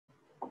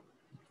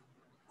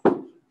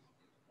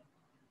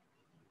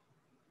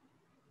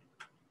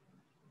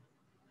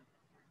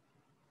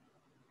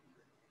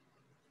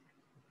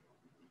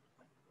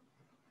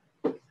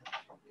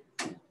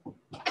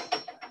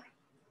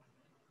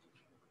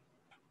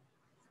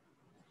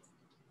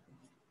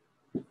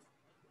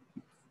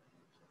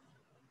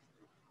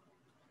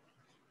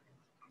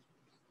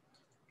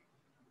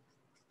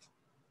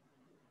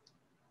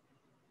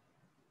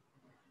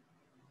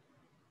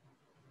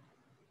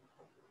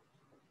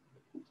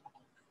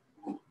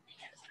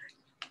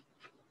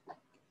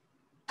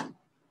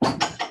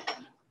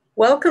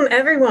Welcome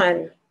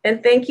everyone,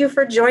 and thank you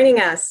for joining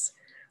us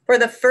for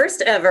the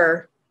first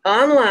ever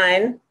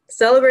online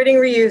Celebrating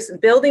Reuse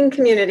Building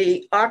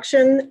Community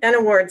Auction and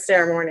Award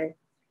Ceremony.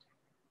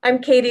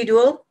 I'm Katie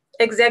Duell,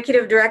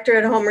 Executive Director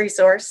at Home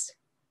Resource.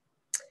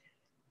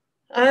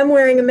 I'm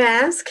wearing a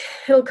mask.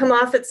 It'll come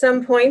off at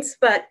some points,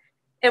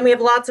 and we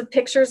have lots of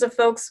pictures of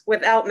folks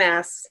without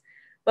masks,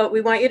 but we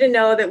want you to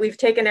know that we've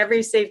taken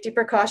every safety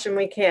precaution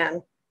we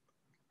can.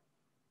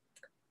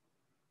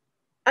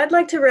 I'd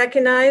like to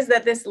recognize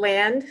that this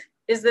land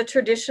is the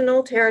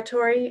traditional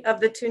territory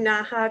of the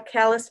Ktunaxa,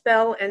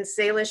 Kalispel, and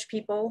Salish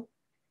people.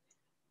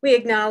 We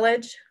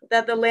acknowledge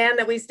that the land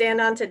that we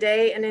stand on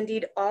today, and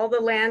indeed all the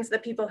lands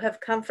that people have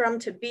come from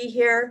to be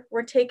here,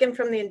 were taken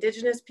from the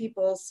indigenous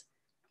peoples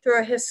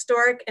through a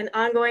historic and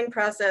ongoing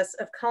process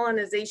of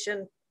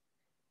colonization,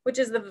 which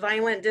is the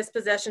violent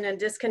dispossession and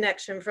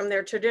disconnection from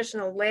their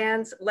traditional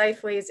lands,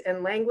 lifeways,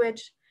 and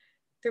language,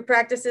 through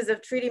practices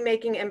of treaty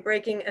making and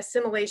breaking,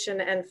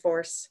 assimilation, and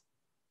force.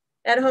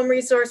 At Home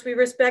Resource, we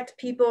respect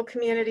people,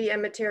 community,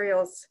 and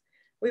materials.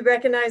 We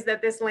recognize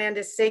that this land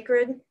is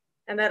sacred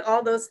and that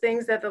all those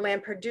things that the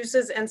land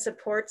produces and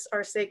supports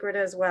are sacred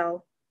as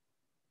well.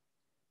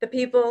 The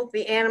people,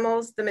 the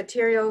animals, the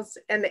materials,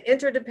 and the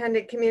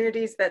interdependent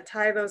communities that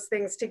tie those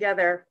things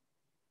together,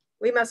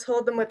 we must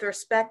hold them with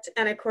respect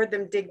and accord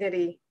them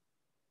dignity.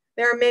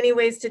 There are many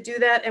ways to do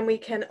that, and we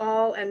can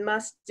all and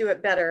must do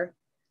it better.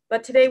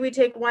 But today we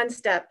take one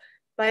step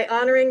by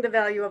honoring the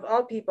value of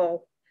all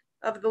people,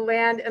 of the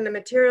land and the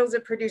materials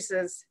it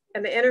produces,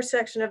 and the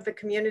intersection of the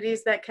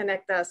communities that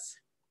connect us.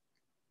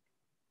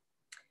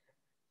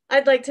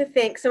 I'd like to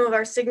thank some of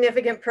our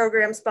significant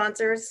program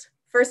sponsors: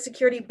 First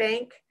Security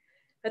Bank,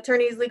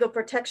 Attorneys Legal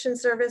Protection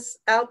Service,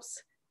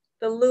 ALPS,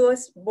 the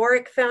Louis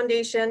Borick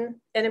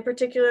Foundation, and in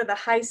particular the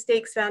High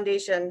Stakes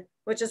Foundation,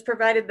 which has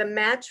provided the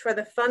match for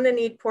the Fund the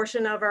Need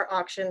portion of our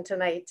auction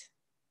tonight.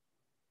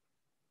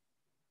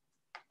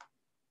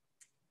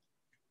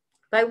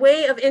 By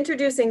way of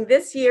introducing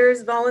this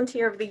year's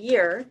Volunteer of the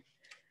Year,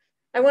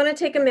 I want to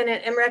take a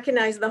minute and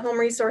recognize the Home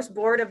Resource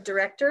Board of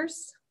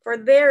Directors for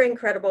their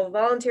incredible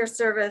volunteer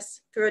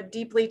service through a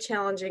deeply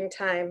challenging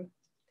time.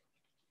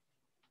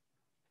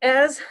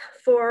 As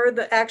for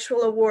the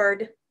actual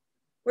award,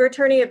 we're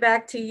turning it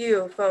back to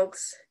you,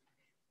 folks,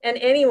 and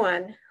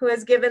anyone who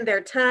has given their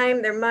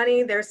time, their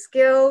money, their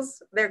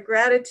skills, their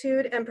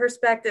gratitude, and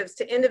perspectives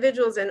to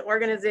individuals and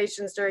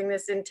organizations during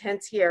this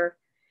intense year.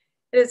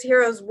 It is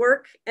heroes'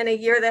 work in a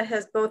year that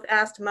has both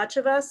asked much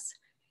of us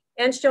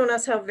and shown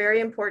us how very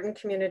important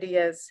community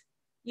is.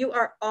 You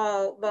are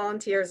all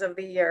volunteers of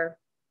the year.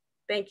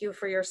 Thank you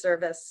for your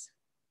service.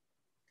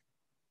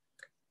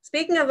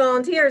 Speaking of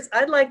volunteers,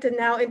 I'd like to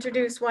now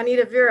introduce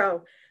Juanita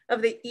Vero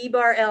of the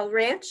E-Bar-L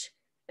Ranch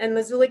and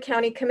Missoula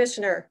County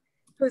Commissioner,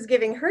 who's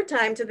giving her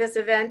time to this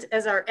event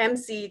as our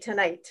MC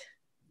tonight.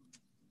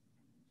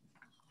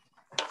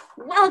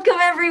 Welcome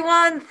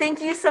everyone. Thank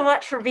you so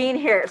much for being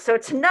here. So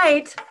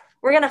tonight,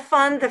 we're gonna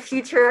fund the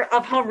future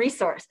of Home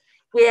Resource.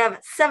 We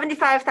have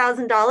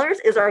 $75,000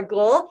 is our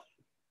goal,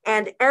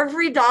 and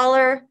every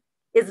dollar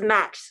is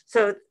matched.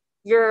 So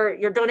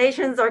your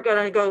donations are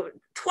gonna go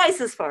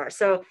twice as far.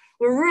 So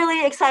we're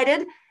really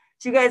excited.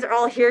 You guys are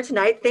all here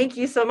tonight. Thank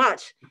you so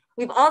much.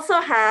 We've also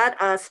had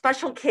a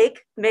special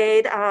cake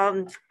made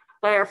by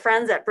our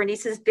friends at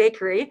Bernice's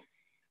Bakery.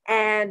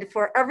 And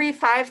for every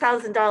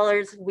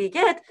 $5,000 we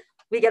get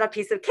a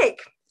piece of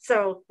cake.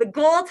 So the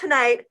goal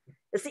tonight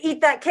is to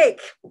eat that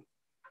cake.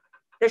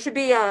 There should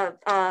be a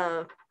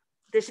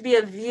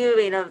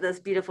viewing of this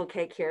beautiful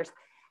cake here.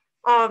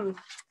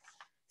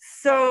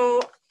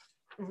 So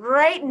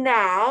right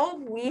now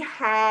we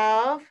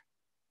have,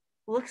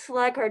 looks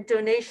like our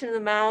donation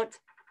amount,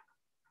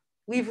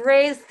 we've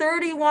raised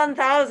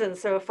 $31,000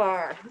 so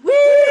far.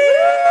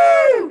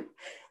 Woo!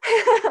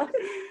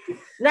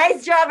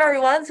 Nice job,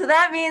 everyone. So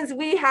that means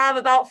we have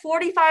about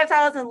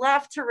 $45,000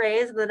 left to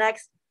raise in the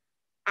next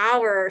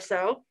hour or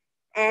so.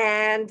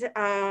 And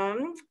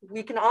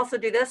we can also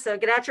do this. So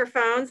get out your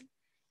phones.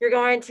 You're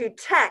going to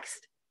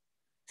text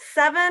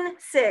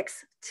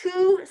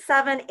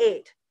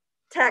 76278.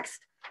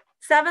 Text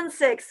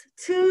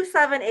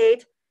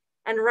 76278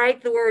 and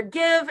write the word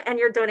give and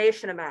your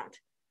donation amount.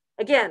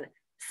 Again,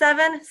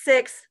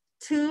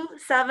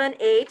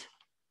 76278.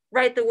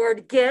 Write the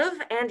word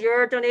give and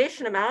your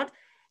donation amount.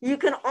 You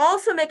can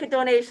also make a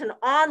donation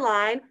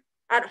online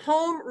at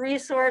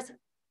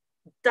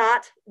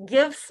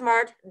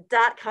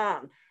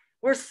homeresource.givesmart.com.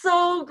 We're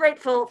so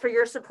grateful for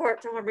your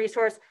support to Home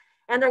Resource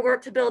and our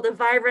work to build a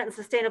vibrant and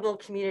sustainable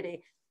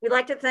community. We'd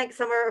like to thank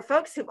some of our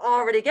folks who've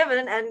already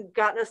given and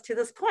gotten us to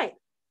this point.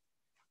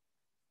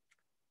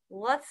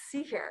 Let's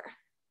see here.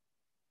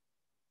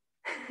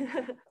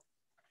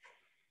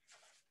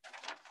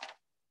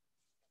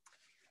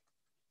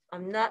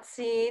 I'm not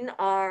seeing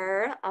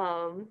our,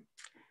 have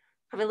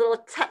a little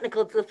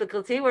technical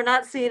difficulty. We're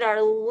not seeing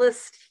our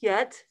list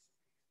yet.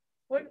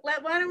 Why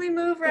don't we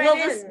move right in?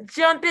 We'll just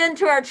jump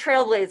into our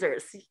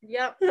trailblazers.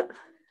 Yep.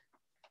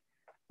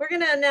 We're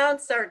gonna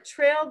announce our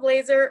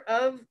Trailblazer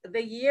of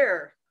the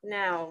Year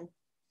now.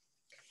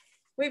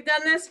 We've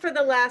done this for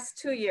the last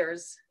 2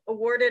 years,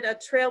 awarded a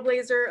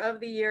Trailblazer of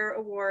the Year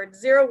award,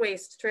 Zero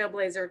Waste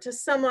Trailblazer, to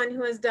someone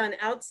who has done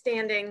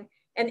outstanding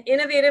and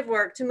innovative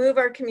work to move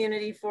our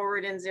community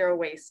forward in zero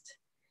waste.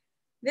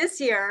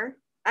 This year,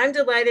 I'm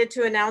delighted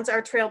to announce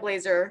our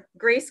Trailblazer,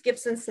 Grace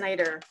Gibson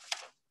Snyder.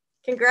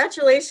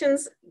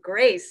 Congratulations,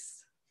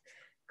 Grace.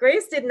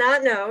 Grace did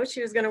not know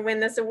she was going to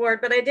win this award,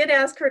 but I did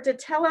ask her to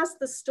tell us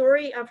the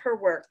story of her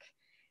work.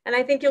 And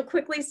I think you'll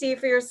quickly see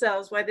for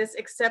yourselves why this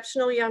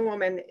exceptional young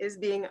woman is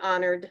being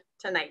honored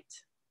tonight.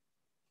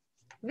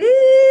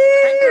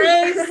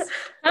 Hi, Grace.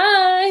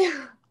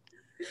 Hi.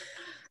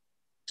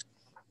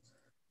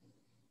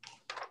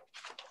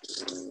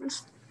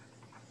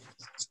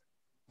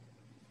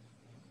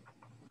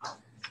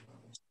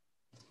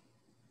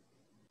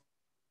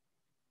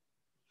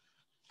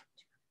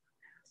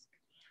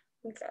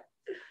 Okay.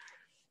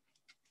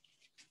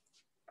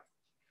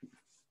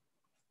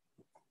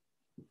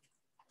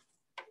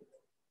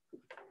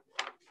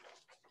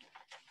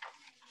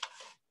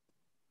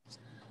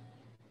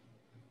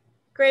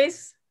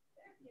 Grace?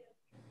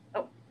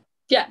 Oh.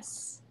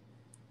 Yes.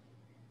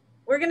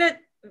 We're gonna,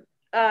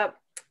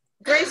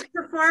 Grace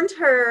performed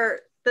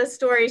the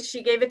story,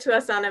 she gave it to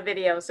us on a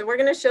video. So we're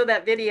gonna show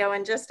that video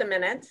in just a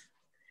minute.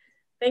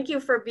 Thank you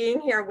for being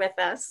here with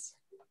us.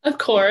 Of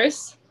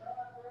course.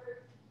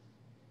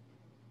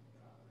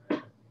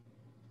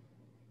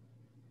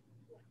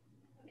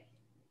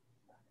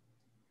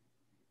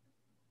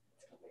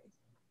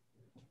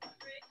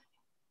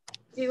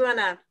 Do you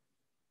wanna?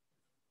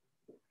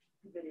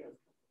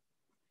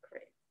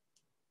 Great.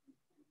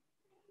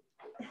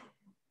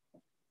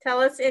 Tell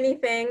us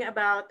anything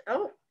about,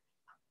 oh,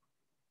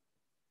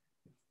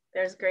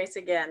 there's Grace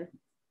again.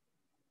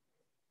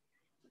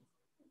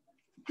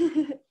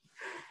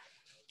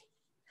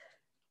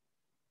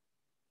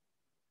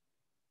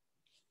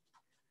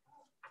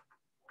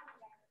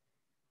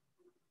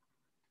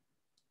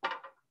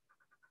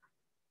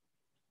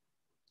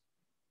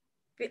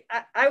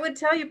 I would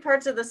tell you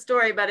parts of the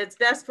story, but it's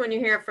best when you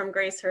hear it from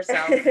Grace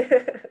herself.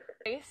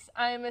 Grace,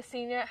 I'm a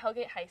senior at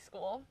Hellgate High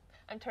School.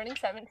 I'm turning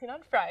 17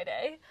 on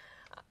Friday.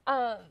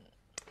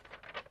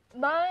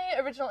 My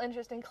original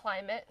interest in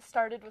climate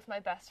started with my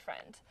best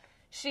friend.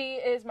 She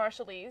is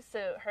Marshallese,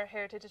 so her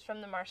heritage is from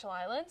the Marshall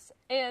Islands,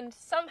 and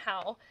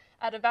somehow,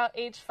 at about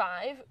age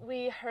 5,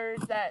 we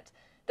heard that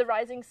the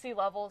rising sea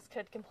levels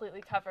could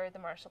completely cover the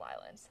Marshall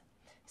Islands.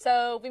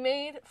 So we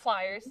made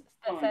flyers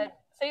that said,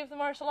 "Save the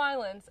Marshall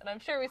Islands," and I'm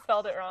sure we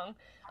spelled it wrong,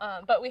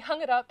 but we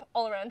hung it up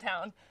all around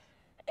town.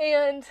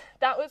 And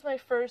that was my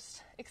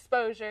first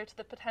exposure to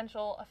the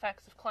potential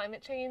effects of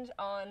climate change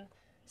on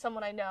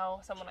someone I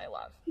know, someone I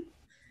love.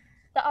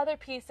 The other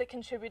piece that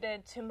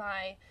contributed to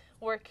my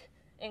work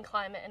in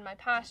climate and my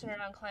passion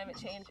around climate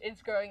change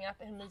is growing up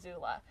in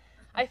Missoula.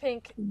 I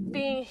think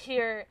being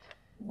here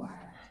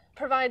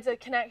provides a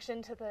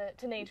connection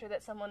to nature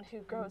that someone who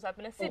grows up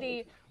in a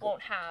city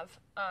won't have.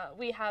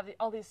 We have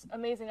all these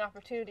amazing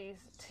opportunities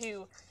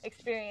to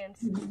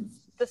experience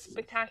the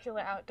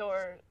spectacular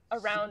outdoor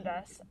around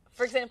us.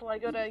 For example, I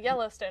go to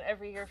Yellowstone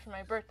every year for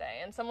my birthday,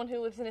 and someone who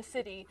lives in a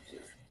city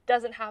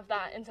doesn't have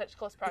that in such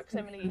close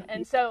proximity.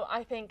 And so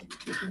I think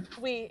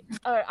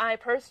I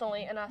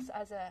personally, and us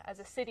as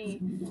a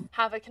city,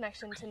 have a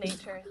connection to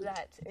nature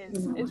that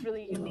is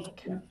really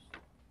unique.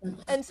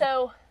 And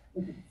so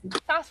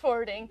fast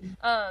forwarding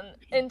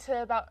into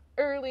about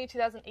early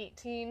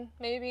 2018,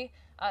 maybe,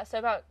 so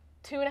about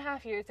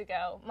 2.5 years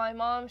ago, my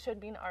mom showed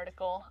me an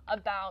article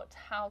about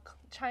how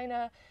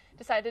China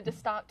decided to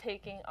stop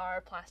taking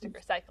our plastic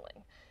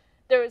recycling.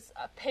 There was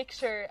a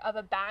picture of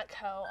a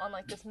backhoe on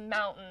like this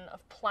mountain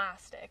of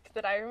plastic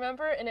that I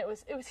remember, and it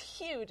was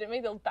huge. It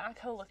made the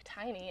backhoe look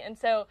tiny. And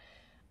so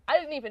I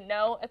didn't even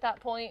know at that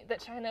point that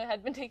China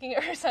had been taking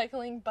our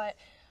recycling, but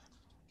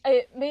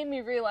it made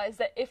me realize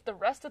that if the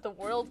rest of the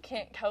world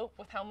can't cope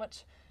with how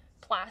much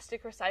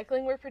plastic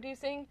recycling we're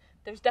producing,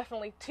 there's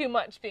definitely too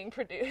much being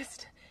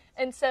produced.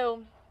 And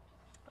so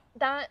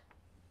that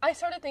I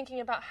started thinking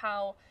about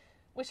how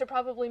we should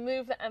probably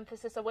move the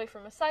emphasis away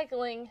from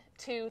recycling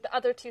to the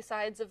other two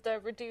sides of the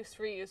reduce,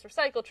 reuse,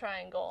 recycle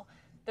triangle,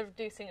 the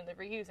reducing and the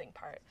reusing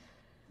part.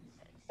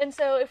 And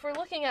so if we're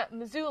looking at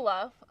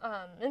Missoula,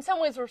 in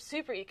some ways we're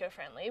super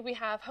eco-friendly. We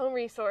have Home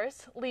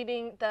Resource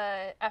leading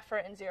the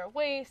effort in zero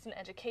waste and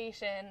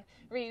education,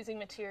 reusing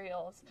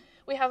materials.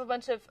 We have a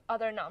bunch of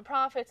other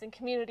nonprofits and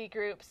community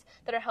groups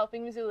that are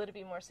helping Missoula to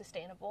be more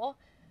sustainable.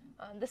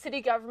 The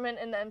city government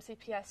and the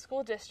MCPS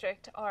school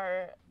district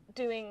are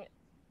doing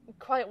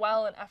quite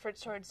well in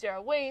efforts towards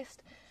zero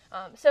waste.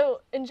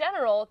 So in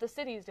general, the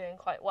city is doing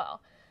quite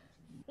well.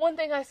 One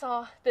thing I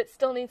saw that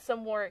still needs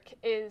some work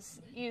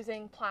is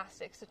using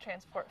plastics to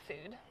transport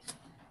food.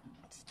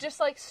 It's just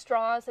like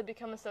straws have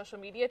become a social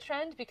media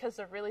trend because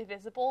they're really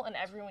visible and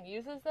everyone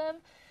uses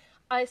them.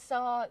 I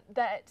saw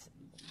that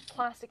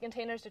plastic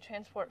containers to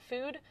transport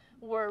food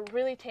were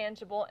really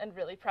tangible and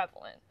really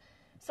prevalent.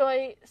 So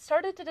I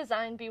started to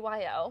design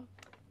BYO,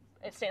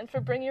 It stands for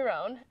bring your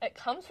own. It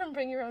comes from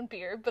bring your own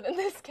beer, but in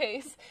this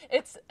case,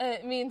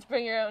 it means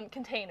bring your own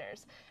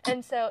containers.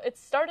 And so it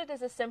started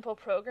as a simple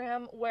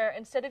program where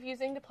instead of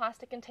using the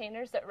plastic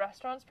containers that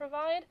restaurants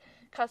provide,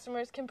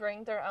 customers can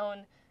bring their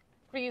own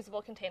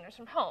reusable containers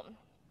from home.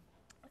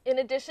 In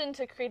addition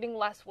to creating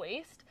less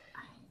waste,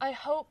 I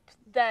hope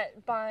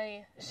that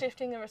by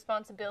shifting the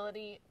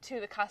responsibility to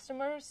the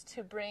customers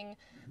to bring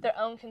their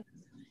own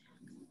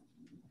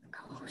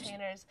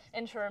containers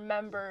and to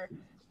remember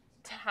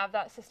to have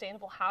that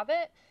sustainable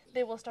habit,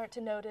 they will start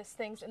to notice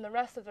things in the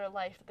rest of their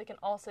life that they can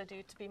also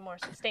do to be more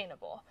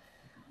sustainable.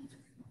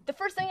 The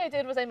first thing I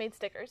did was I made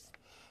stickers.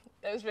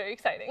 That was very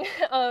exciting.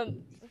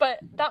 But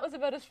that was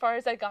about as far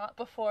as I got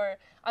before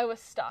I was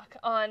stuck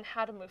on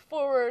how to move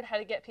forward, how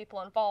to get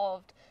people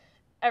involved,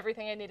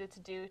 everything I needed to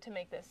do to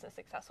make this a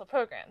successful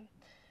program.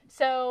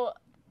 So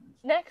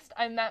next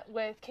I met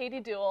with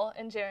Katie Duell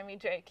and Jeremy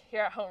Drake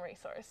here at Home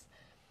Resource.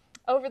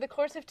 Over the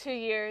course of 2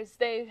 years,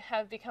 they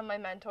have become my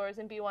mentors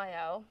in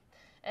BYO,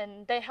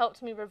 and they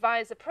helped me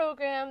revise the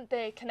program.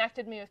 They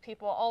connected me with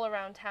people all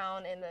around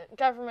town in the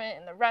government,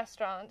 in the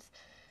restaurants.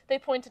 They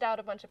pointed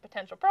out a bunch of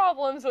potential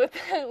problems with,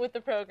 with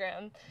the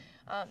program.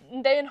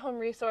 They and Home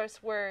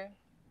Resource were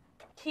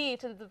key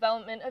to the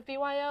development of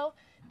BYO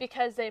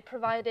because they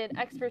provided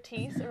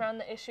expertise around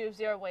the issue of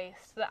zero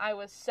waste that I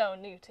was so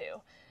new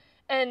to.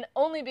 And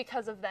only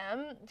because of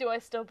them do I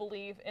still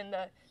believe in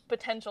the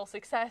potential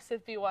success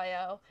of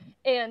BYO,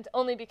 and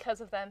only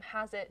because of them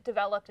has it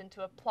developed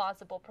into a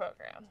plausible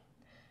program.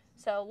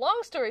 So long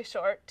story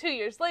short, 2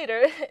 years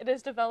later, it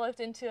has developed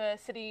into a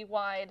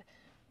citywide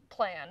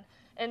plan.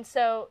 And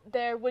so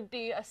there would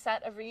be a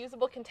set of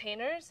reusable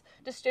containers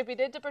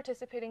distributed to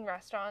participating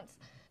restaurants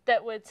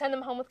that would send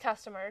them home with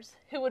customers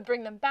who would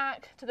bring them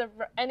back to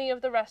any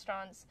of the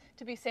restaurants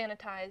to be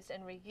sanitized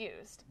and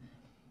reused.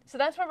 So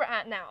that's where we're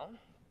at now.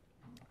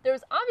 There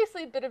was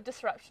obviously a bit of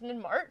disruption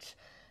in March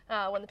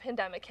when the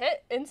pandemic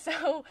hit, and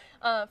so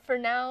for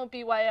now,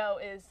 BYO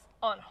is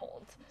on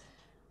hold.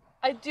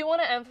 I do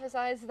want to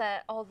emphasize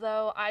that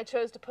although I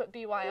chose to put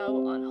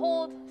BYO on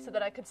hold so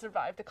that I could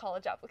survive the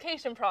college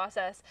application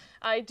process,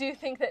 I do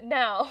think that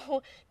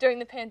now, during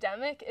the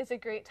pandemic, is a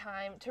great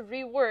time to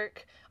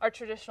rework our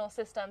traditional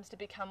systems to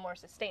become more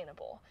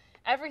sustainable.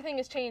 Everything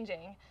is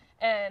changing,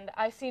 and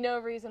I see no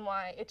reason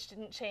why it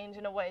shouldn't change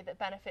in a way that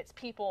benefits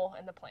people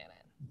and the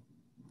planet.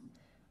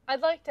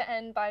 I'd like to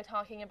end by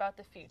talking about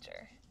the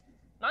future.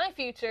 My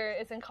future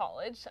is in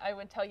college. I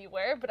would tell you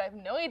where, but I have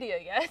no idea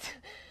yet.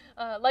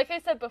 Like I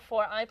said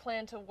before, I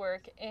plan to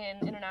work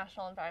in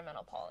international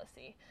environmental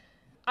policy.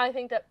 I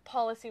think that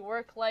policy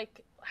work,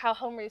 like how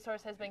Home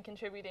Resource has been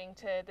contributing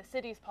to the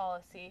city's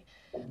policy,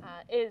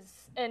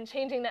 and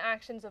changing the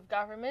actions of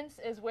governments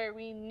is where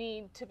we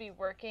need to be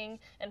working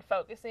and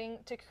focusing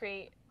to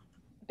create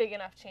big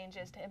enough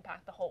changes to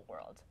impact the whole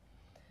world.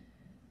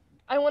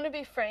 I want to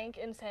be frank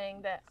in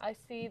saying that I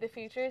see the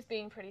future as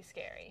being pretty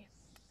scary.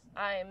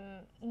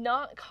 I'm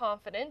not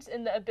confident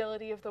in the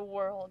ability of the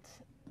world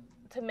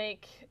to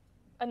make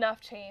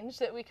enough change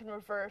that we can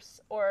reverse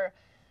or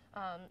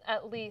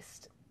at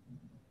least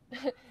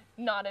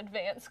not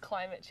advance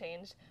climate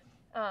change.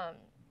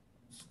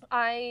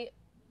 I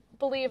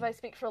believe I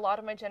speak for a lot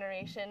of my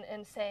generation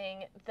in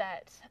saying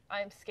that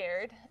I'm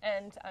scared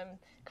and I'm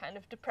kind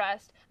of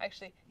depressed.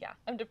 Actually, yeah,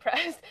 I'm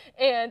depressed,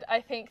 and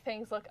I think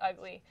things look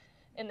ugly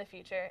in the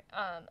future.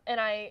 And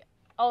I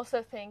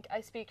also think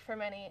I speak for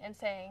many in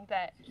saying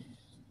that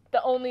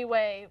the only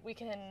way we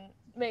can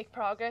make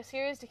progress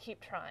here is to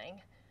keep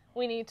trying.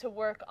 We need to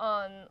work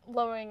on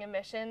lowering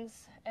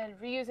emissions and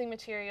reusing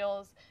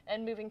materials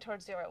and moving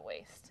towards zero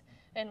waste.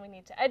 And we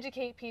need to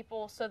educate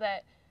people so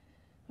that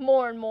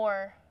more and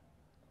more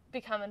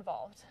become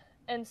involved.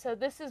 And so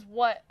this is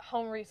what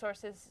Home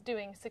Resource is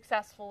doing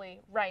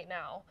successfully right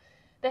now.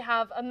 They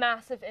have a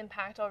massive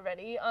impact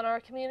already on our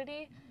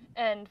community,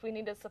 and we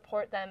need to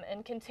support them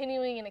in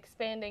continuing and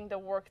expanding the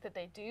work that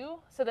they do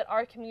so that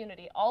our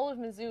community, all of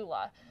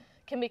Missoula,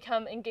 can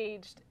become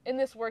engaged in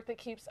this work that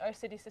keeps our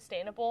city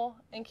sustainable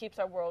and keeps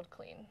our world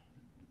clean.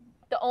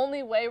 The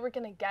only way we're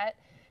going to get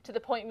to the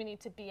point we need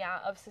to be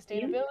at of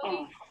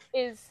sustainability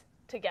is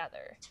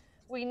together.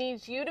 We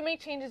need you to make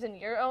changes in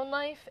your own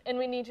life, and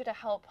we need you to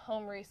help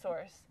Home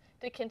Resource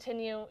to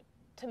continue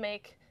to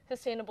make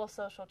sustainable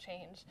social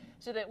change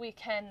so that we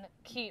can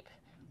keep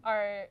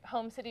our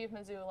home city of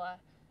Missoula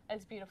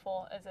as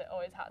beautiful as it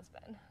always has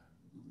been.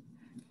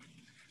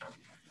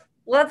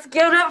 Let's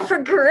give it up for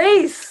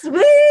Grace.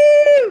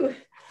 Woo!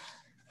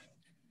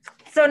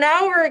 So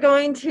now we're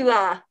going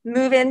to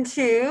move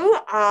into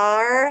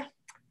our,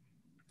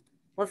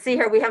 let's see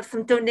here, we have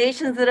some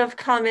donations that have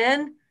come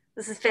in.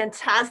 This is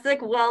fantastic,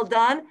 well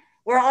done.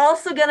 We're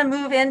also gonna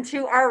move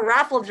into our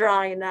raffle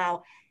drawing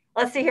now.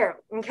 Let's see here,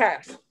 okay.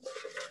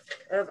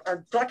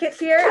 Our bucket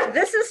here.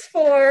 This is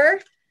for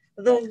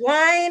the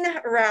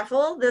wine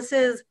raffle. This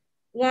is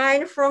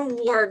wine from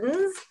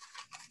Wardens.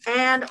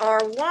 And our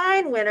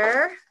wine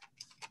winner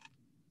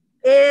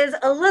is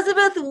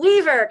Elizabeth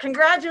Weaver.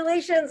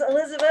 Congratulations,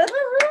 Elizabeth.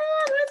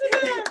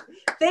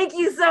 Thank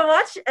you so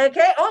much.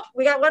 Okay, oh,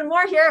 we got one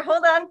more here,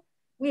 hold on.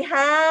 We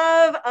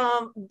have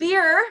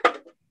beer.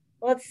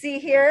 Let's see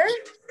here.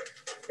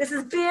 This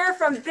is beer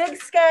from Big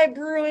Sky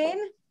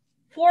Brewing.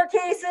 4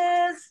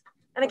 cases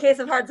and a case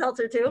of hard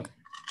seltzer too.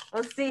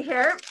 Let's see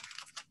here.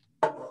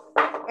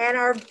 And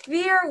our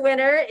beer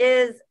winner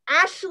is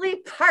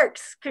Ashley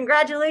Parks.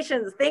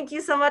 Congratulations. Thank you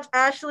so much,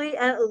 Ashley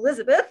and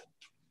Elizabeth.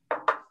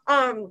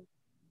 Now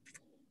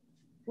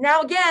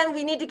again,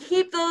 we need to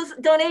keep those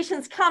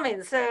donations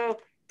coming. So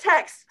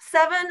text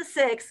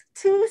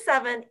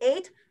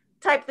 76278,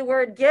 type the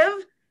word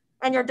give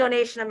and your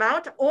donation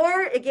amount.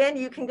 Or again,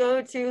 you can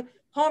go to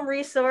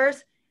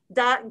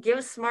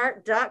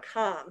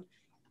homeresource.givesmart.com.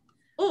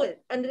 Oh,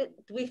 and did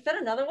we fit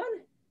another one?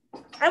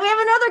 And we have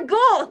another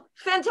goal.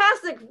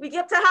 Fantastic. We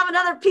get to have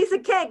another piece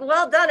of cake.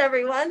 Well done,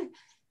 everyone.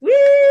 Woo!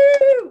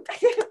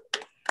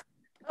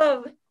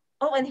 Oh,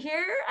 and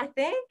here, I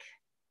think,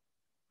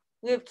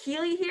 we have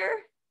Keely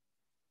here.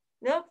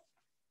 Nope,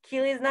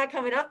 Keely is not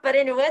coming up. But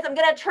anyways, I'm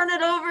going to turn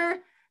it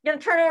over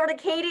to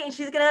Katie, and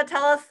she's going to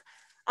tell us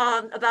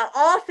about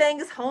all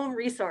things home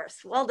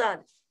resource. Well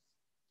done.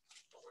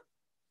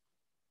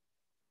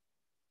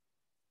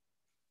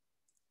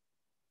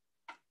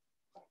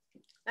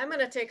 I'm going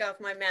to take off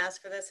my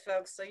mask for this,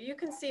 folks, so you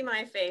can see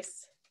my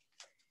face,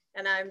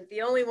 and I'm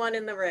the only one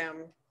in the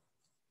room.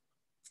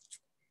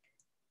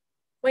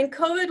 When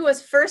COVID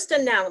was first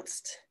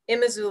announced in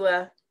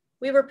Missoula,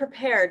 we were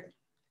prepared.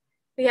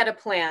 We had a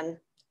plan,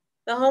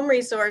 the Home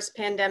Resource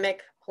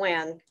Pandemic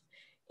Plan.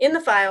 In the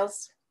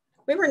files,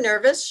 we were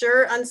nervous,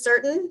 sure,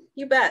 uncertain,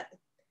 you bet.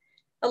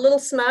 A little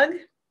smug,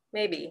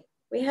 maybe.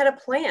 We had a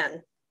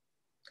plan.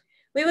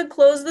 We would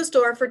close the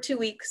store for 2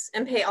 weeks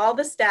and pay all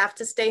the staff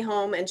to stay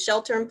home and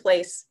shelter in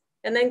place,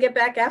 and then get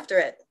back after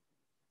it.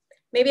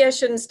 Maybe I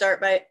shouldn't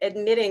start by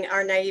admitting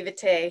our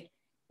naivete.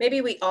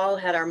 Maybe we all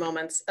had our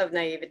moments of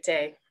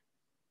naivete.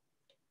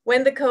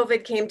 When the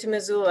COVID came to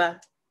Missoula,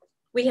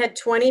 we had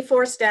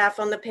 24 staff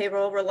on the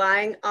payroll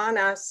relying on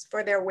us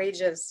for their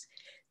wages.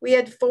 We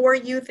had 4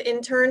 youth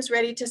interns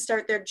ready to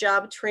start their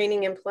job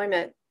training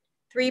employment.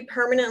 3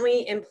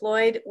 permanently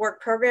employed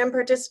work program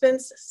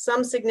participants,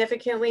 some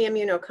significantly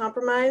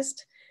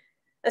immunocompromised,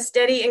 a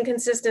steady and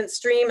consistent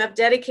stream of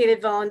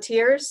dedicated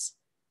volunteers,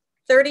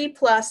 30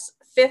 plus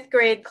 5th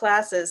grade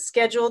classes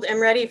scheduled and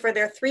ready for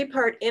their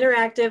 3-part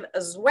interactive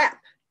ZWAP.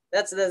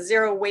 That's the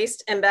Zero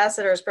Waste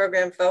Ambassadors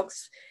Program,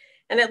 folks.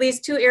 And at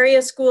least 2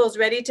 area schools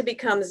ready to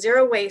become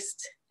zero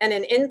waste, and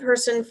an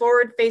in-person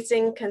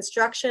forward-facing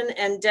construction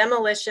and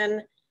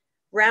demolition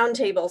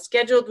roundtable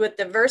scheduled with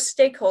diverse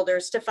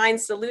stakeholders to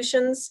find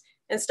solutions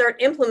and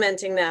start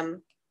implementing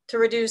them to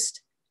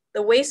reduce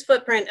the waste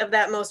footprint of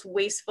that most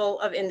wasteful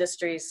of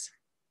industries.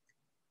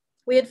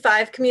 We had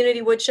 5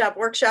 community woodshop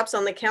workshops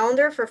on the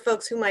calendar for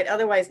folks who might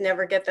otherwise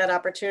never get that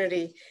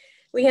opportunity.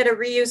 We had a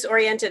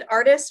reuse-oriented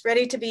artist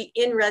ready to be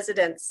in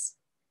residence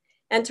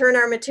and turn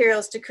our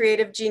materials to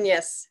creative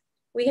genius.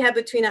 We had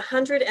between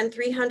 100 and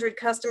 300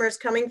 customers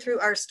coming through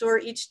our store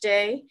each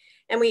day,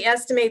 and we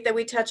estimate that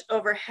we touch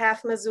over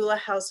half Missoula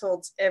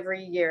households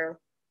every year.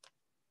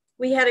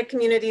 We had a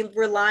community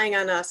relying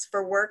on us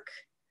for work,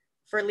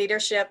 for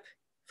leadership,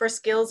 for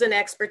skills and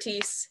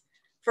expertise,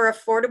 for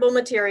affordable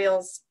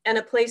materials, and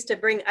a place to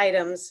bring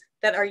items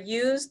that are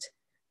used,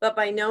 but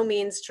by no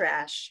means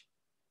trash.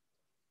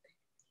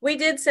 We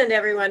did send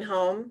everyone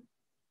home.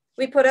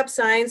 We put up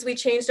signs, we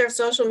changed our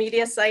social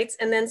media sites,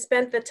 and then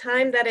spent the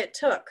time that it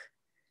took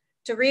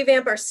to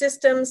revamp our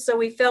systems so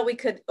we felt we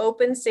could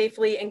open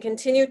safely and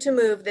continue to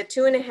move the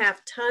 2.5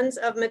 tons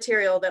of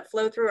material that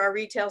flow through our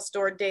retail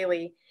store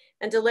daily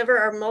and deliver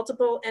our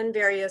multiple and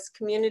various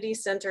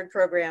community-centered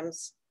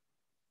programs.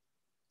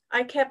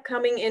 I kept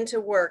coming into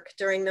work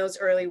during those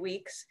early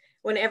weeks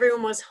when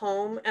everyone was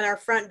home and our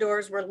front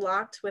doors were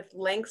locked with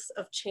lengths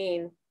of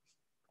chain.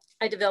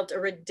 I developed a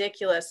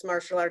ridiculous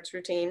martial arts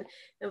routine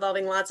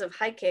involving lots of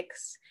high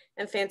kicks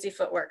and fancy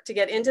footwork to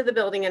get into the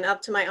building and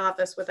up to my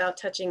office without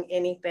touching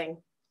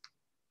anything.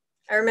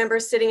 I remember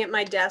sitting at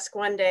my desk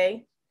one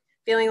day,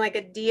 feeling like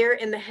a deer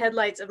in the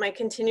headlights of my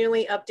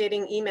continually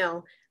updating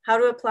email, how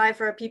to apply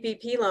for a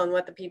PPP loan,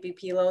 what the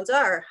PPP loans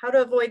are, how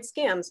to avoid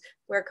scams,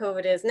 where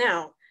COVID is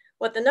now,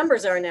 what the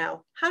numbers are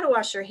now, how to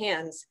wash your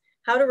hands,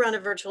 how to run a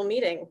virtual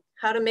meeting,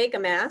 how to make a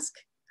mask,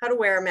 how to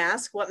wear a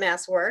mask, what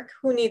masks work,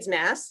 who needs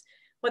masks,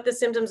 what the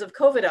symptoms of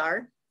COVID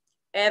are,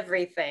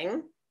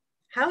 everything,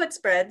 how it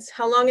spreads,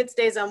 how long it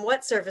stays on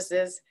what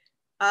surfaces,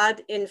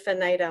 ad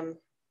infinitum.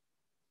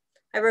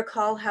 I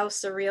recall how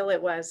surreal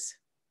it was.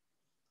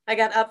 I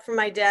got up from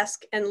my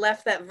desk and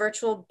left that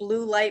virtual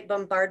blue light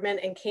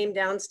bombardment and came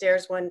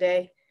downstairs one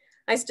day.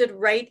 I stood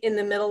right in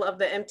the middle of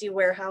the empty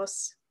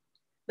warehouse,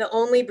 the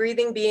only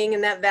breathing being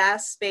in that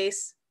vast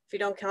space, if you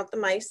don't count the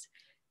mice,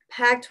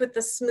 packed with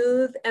the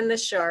smooth and the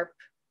sharp,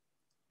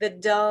 the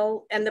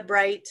dull and the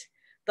bright,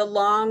 the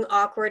long,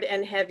 awkward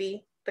and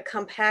heavy, the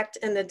compact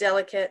and the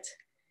delicate,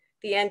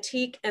 the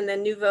antique and the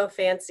nouveau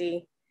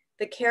fancy,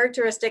 the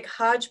characteristic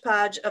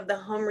hodgepodge of the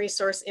home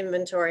resource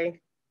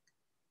inventory.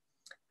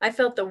 I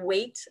felt the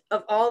weight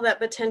of all that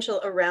potential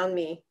around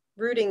me,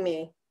 rooting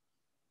me.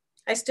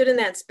 I stood in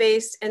that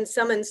space and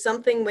summoned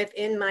something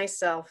within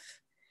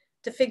myself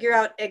to figure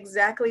out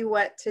exactly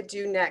what to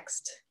do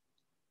next,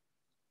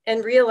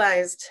 and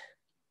realized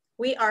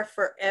we are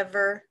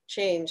forever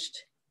changed,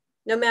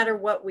 no matter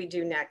what we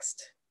do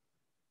next.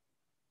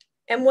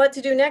 And what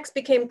to do next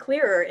became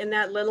clearer in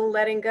that little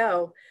letting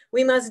go.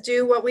 We must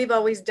do what we've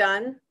always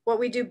done, what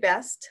we do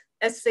best,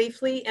 as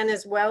safely and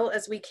as well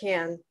as we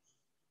can.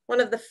 One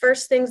of the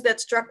first things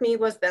that struck me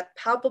was that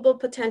palpable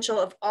potential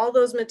of all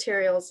those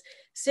materials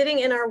sitting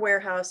in our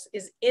warehouse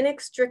is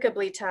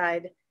inextricably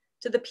tied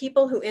to the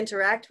people who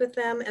interact with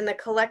them and the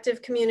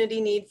collective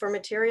community need for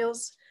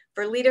materials,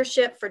 for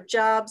leadership, for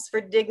jobs, for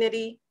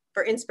dignity,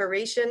 for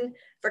inspiration,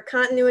 for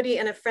continuity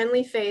and a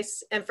friendly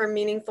face, and for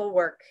meaningful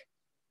work.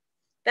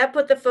 That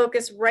put the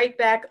focus right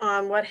back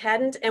on what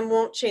hadn't and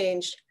won't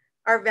change,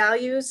 our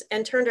values,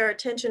 and turned our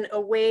attention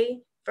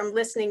away from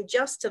listening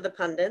just to the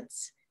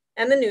pundits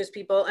and the news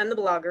people and the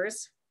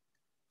bloggers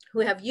who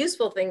have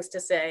useful things to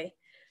say,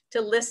 to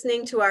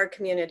listening to our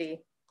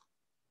community.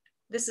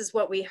 This is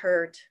what we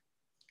heard.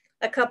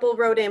 A couple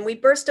wrote in, "We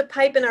burst a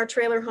pipe in our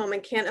trailer home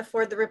and can't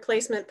afford the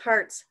replacement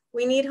parts.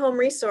 We need home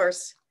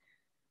resource."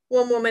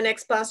 One woman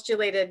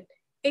expostulated,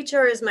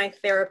 "HR is my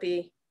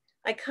therapy.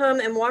 I come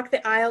and walk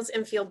the aisles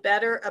and feel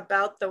better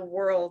about the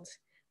world.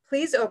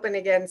 Please open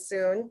again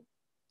soon."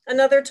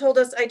 Another told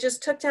us, "I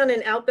just took down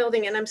an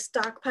outbuilding and I'm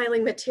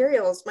stockpiling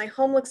materials. My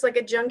home looks like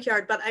a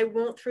junkyard, but I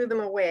won't throw them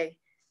away.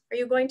 Are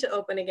you going to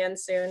open again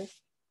soon?"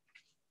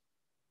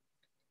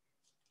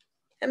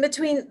 And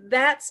between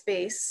that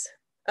space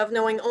of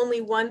knowing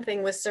only one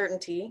thing with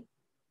certainty,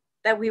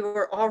 that we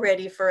were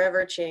already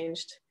forever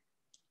changed,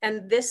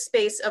 and this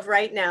space of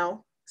right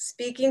now,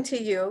 speaking to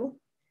you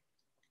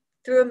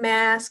through a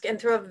mask and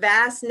through a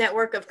vast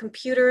network of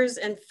computers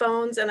and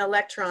phones and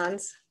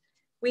electrons,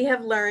 we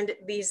have learned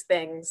these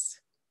things.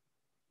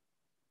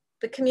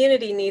 The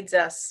community needs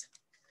us.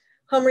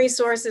 Home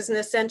Resource is an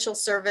essential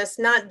service,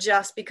 not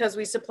just because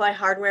we supply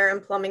hardware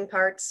and plumbing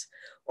parts,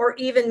 or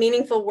even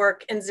meaningful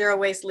work and zero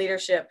waste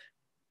leadership.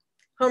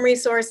 Home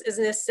Resource is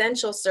an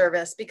essential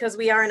service because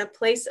we are in a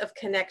place of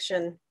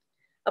connection,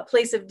 a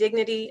place of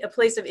dignity, a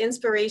place of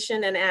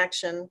inspiration and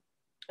action,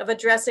 of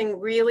addressing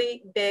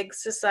really big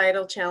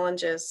societal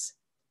challenges: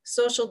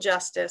 social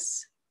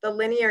justice, the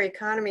linear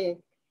economy,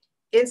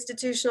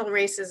 institutional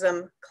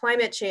racism,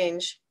 climate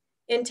change,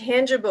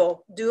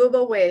 intangible,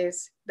 doable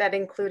ways that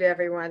include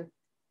everyone.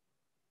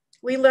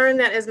 We learn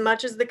that as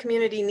much as the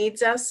community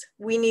needs us,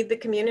 we need the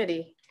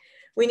community.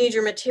 We need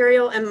your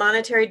material and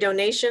monetary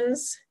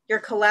donations, your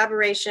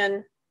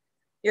collaboration,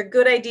 your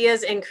good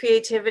ideas and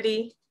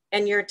creativity,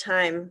 and your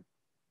time.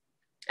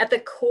 At the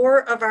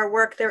core of our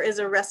work, there is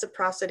a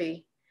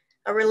reciprocity,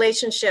 a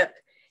relationship,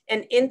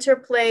 an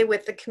interplay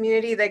with the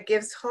community that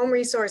gives Home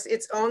Resource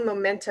its own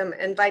momentum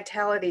and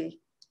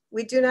vitality.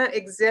 We do not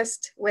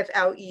exist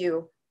without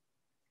you.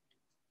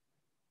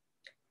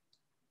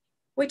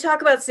 We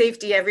talk about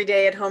safety every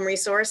day at Home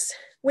Resource.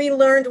 We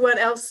learned what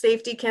else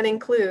safety can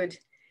include,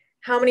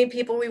 how many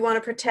people we want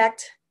to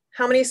protect,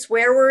 how many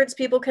swear words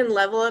people can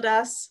level at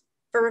us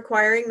for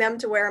requiring them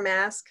to wear a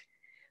mask.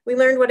 We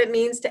learned what it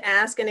means to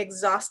ask an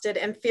exhausted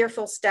and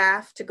fearful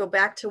staff to go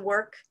back to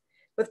work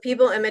with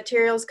people and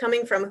materials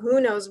coming from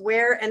who knows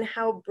where, and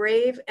how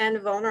brave and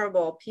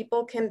vulnerable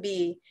people can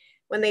be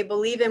when they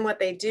believe in what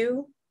they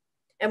do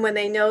and when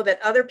they know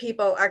that other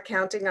people are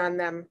counting on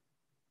them.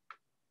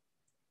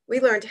 We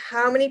learned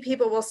how many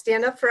people will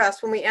stand up for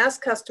us when we ask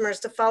customers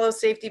to follow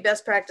safety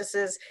best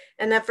practices,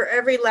 and that for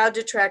every loud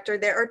detractor,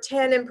 there are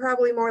 10 and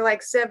probably more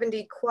like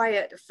 70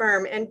 quiet,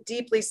 firm, and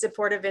deeply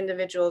supportive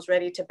individuals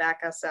ready to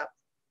back us up.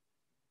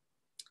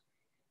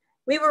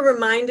 We were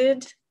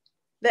reminded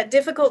that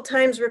difficult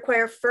times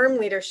require firm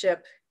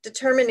leadership,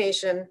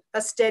 determination,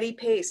 a steady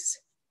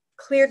pace,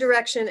 clear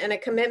direction, and a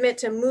commitment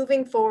to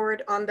moving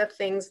forward on the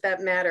things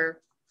that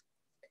matter.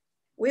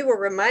 We were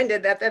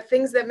reminded that the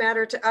things that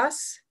matter to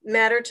us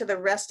matter to the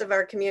rest of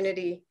our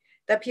community,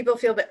 that people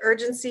feel the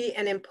urgency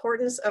and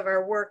importance of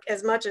our work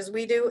as much as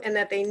we do, and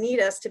that they need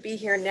us to be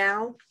here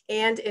now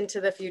and into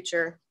the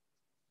future.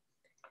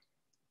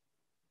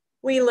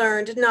 We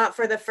learned, not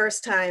for the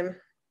first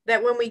time,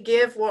 that when we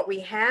give what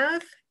we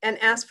have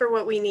and ask for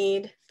what we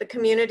need, the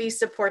community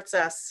supports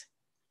us.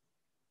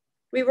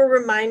 We were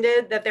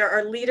reminded that there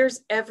are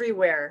leaders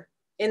everywhere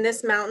in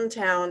this mountain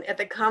town at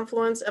the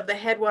confluence of the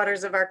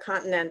headwaters of our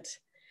continent,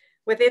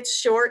 with its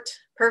short,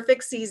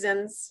 perfect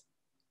seasons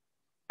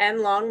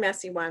and long,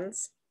 messy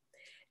ones,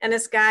 and a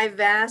sky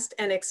vast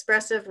and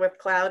expressive with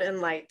cloud and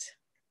light.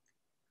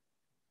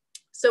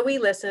 So we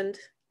listened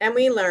and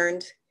we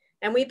learned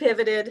and we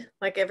pivoted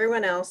like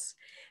everyone else,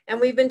 and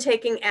we've been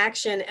taking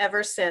action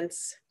ever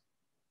since.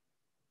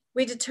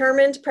 We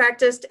determined,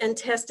 practiced, and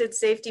tested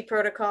safety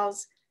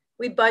protocols.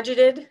 We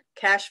budgeted,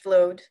 cash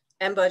flowed,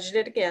 and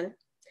budgeted again.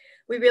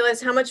 We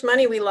realized how much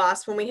money we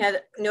lost when we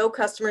had no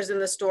customers in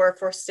the store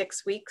for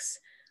 6 weeks,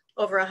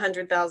 over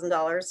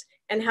 $100,000,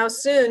 and how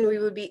soon we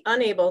would be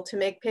unable to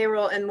make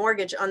payroll and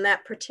mortgage on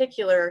that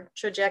particular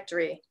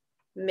trajectory,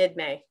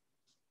 mid-May.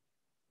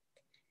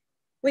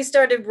 We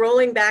started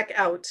rolling back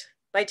out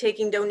by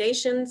taking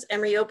donations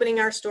and reopening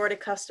our store to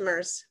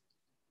customers.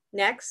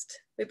 Next,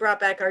 we brought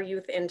back our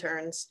youth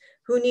interns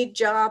who need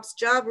jobs,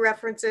 job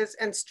references,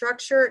 and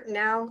structure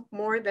now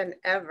more than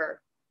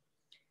ever.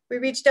 We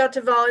reached out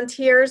to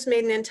volunteers,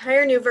 made an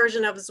entire new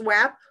version of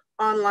ZWAP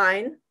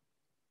online,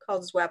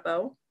 called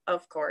ZWAPO,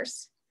 of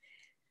course,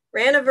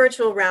 ran a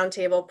virtual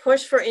roundtable,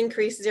 pushed for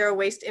increased zero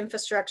waste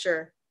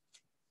infrastructure.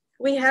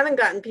 We haven't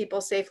gotten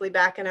people safely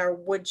back in our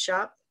wood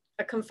shop,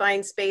 a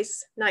confined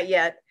space, not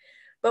yet,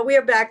 but we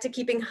are back to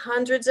keeping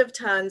hundreds of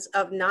tons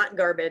of not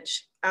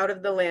garbage out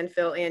of the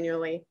landfill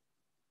annually.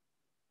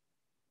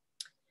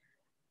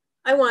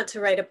 I want to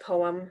write a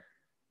poem.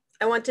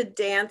 I want to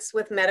dance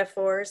with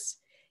metaphors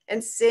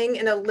and sing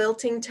in a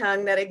lilting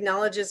tongue that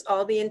acknowledges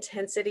all the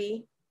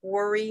intensity,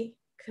 worry,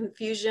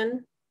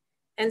 confusion,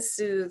 and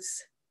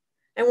soothes.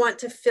 I want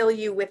to fill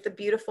you with the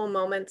beautiful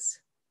moments,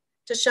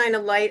 to shine a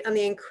light on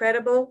the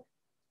incredible,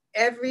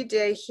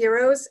 everyday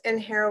heroes and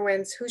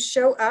heroines who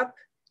show up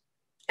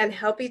and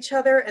help each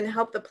other and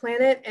help the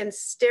planet and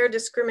stare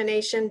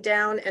discrimination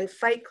down and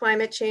fight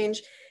climate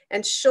change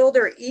and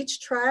shoulder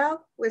each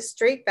trial with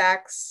straight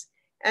backs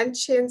and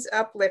chins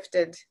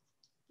uplifted,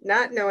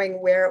 not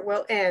knowing where it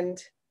will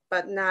end,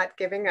 but not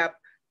giving up.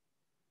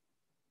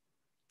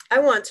 I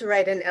want to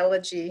write an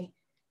elegy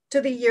to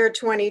the year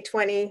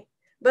 2020,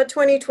 but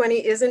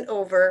 2020 isn't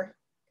over.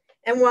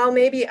 And while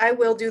maybe I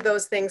will do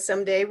those things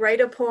someday,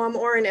 write a poem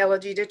or an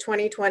elegy to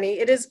 2020,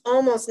 it is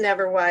almost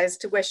never wise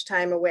to wish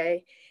time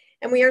away.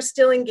 And we are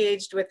still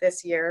engaged with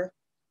this year,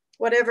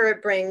 whatever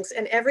it brings.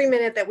 And every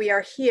minute that we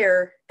are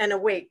here and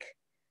awake,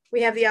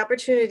 we have the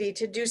opportunity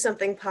to do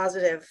something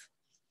positive.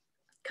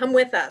 Come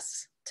with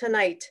us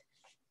tonight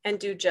and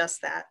do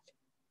just that.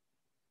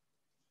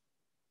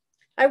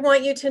 I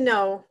want you to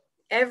know,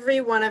 every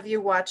one of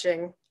you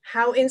watching,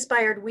 how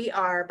inspired we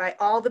are by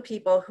all the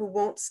people who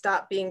won't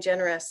stop being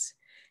generous,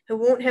 who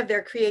won't have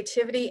their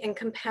creativity and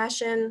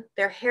compassion,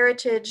 their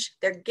heritage,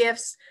 their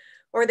gifts,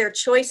 or their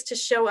choice to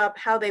show up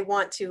how they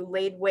want to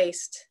laid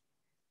waste,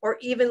 or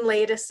even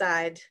laid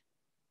aside,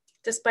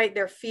 despite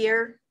their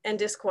fear and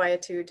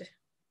disquietude.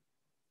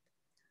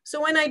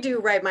 So when I do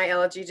write my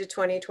elegy to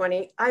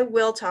 2020, I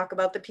will talk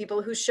about the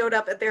people who showed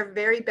up at their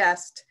very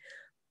best,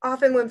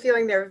 often when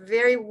feeling their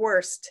very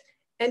worst,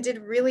 and did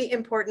really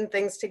important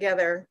things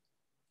together.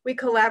 We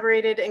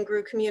collaborated and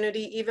grew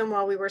community even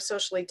while we were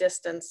socially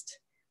distanced.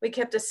 We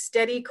kept a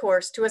steady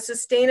course to a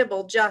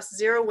sustainable, just,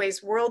 zero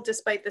waste world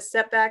despite the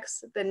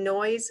setbacks, the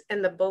noise,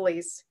 and the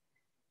bullies.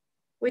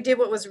 We did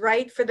what was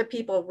right for the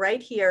people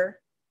right here,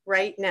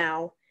 right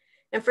now,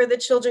 and for the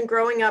children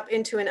growing up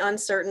into an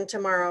uncertain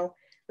tomorrow.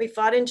 We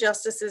fought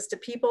injustices to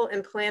people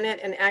and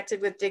planet and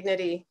acted with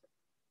dignity.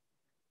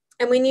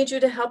 And we need you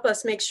to help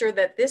us make sure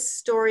that this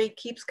story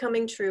keeps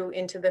coming true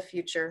into the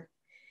future.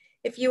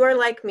 If you are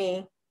like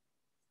me,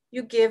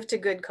 you give to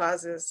good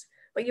causes,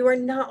 but you are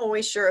not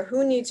always sure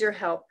who needs your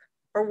help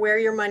or where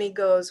your money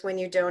goes when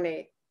you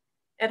donate.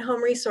 At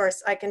Home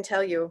Resource, I can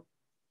tell you,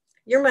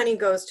 your money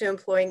goes to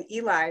employing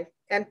Eli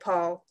and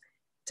Paul,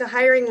 to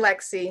hiring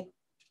Lexi,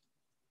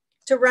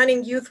 to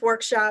running youth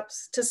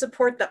workshops, to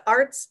support the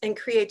arts and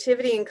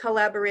creativity and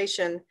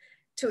collaboration,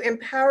 to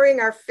empowering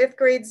our 5th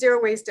grade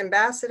zero waste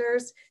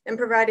ambassadors and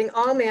providing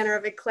all manner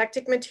of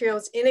eclectic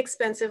materials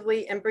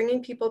inexpensively and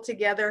bringing people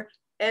together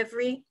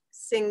every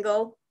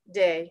single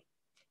day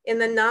in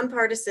the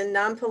nonpartisan,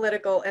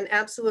 non-political, and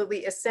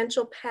absolutely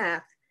essential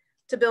path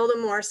to build a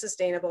more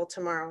sustainable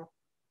tomorrow.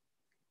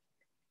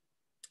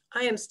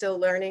 I am still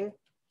learning.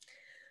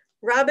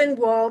 Robin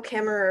Wall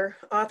Kammerer,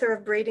 author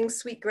of Braiding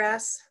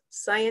Sweetgrass,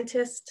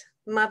 scientist,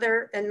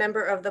 mother, and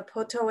member of the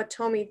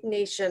Potawatomi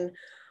Nation,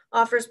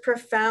 offers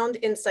profound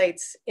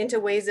insights into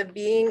ways of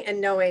being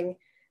and knowing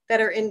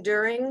that are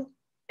enduring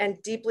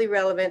and deeply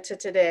relevant to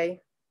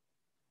today.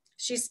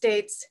 She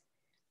states,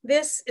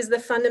 "This is the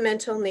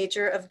fundamental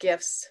nature of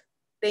gifts.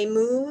 They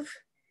move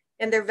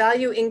and their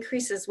value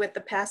increases with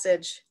the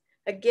passage.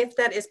 A gift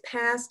that is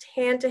passed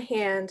hand to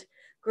hand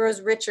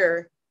grows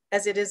richer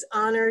as it is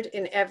honored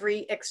in every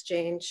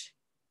exchange."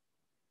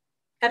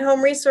 At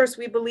Home Resource,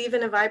 we believe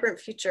in a vibrant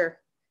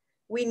future.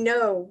 We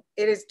know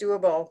it is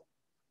doable.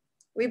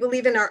 We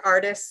believe in our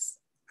artists,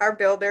 our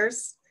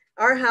builders,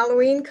 our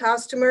Halloween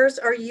costumers,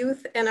 our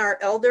youth and our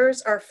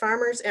elders, our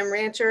farmers and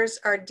ranchers,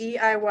 our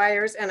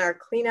DIYers, and our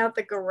clean out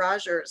the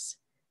garagers.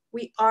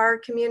 We are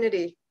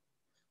community.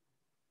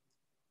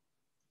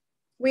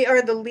 We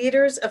are the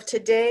leaders of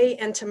today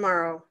and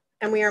tomorrow,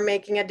 and we are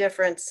making a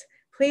difference.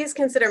 Please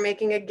consider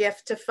making a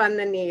gift to fund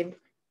the need.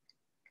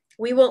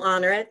 We will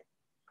honor it.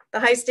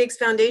 The High Stakes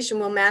Foundation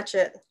will match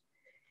it,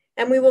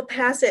 and we will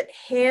pass it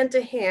hand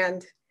to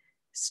hand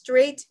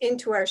straight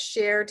into our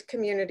shared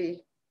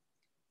community,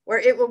 where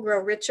it will grow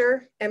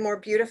richer and more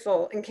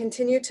beautiful and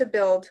continue to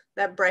build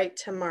that bright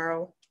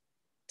tomorrow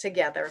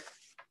together.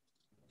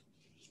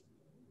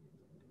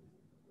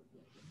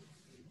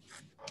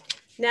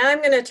 Now I'm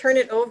going to turn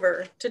it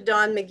over to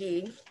Dawn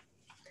McGee,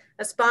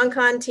 a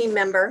SponCon team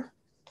member,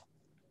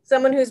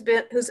 someone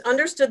who's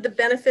understood the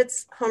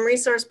benefits Home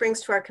Resource brings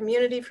to our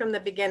community from the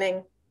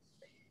beginning.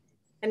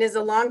 and is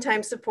a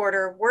longtime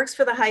supporter, works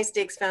for the High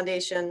Stakes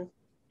Foundation,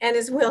 and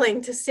is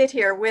willing to sit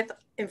here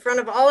in front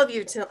of all of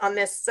you on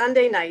this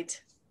Sunday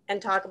night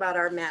and talk about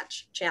our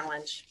match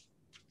challenge.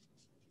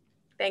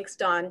 Thanks,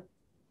 Dawn.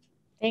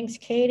 Thanks,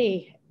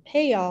 Katie.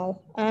 Hey,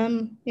 y'all.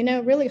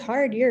 Really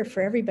hard year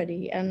for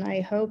everybody, and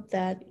I hope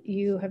that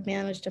you have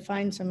managed to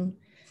find some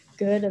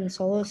good and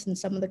solace in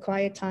some of the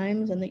quiet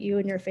times, and that you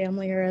and your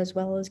family are as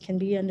well as can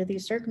be under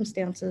these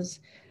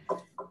circumstances.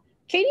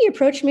 Katie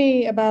approached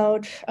me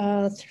about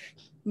a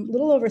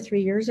little over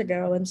 3 years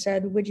ago and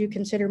said, would you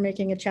consider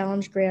making a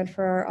challenge grant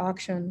for our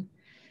auction?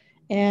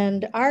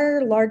 And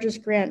our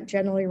largest grant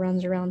generally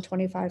runs around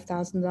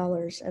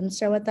 $25,000. And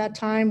so at that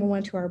time, we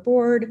went to our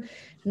board, and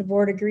the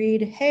board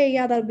agreed, hey,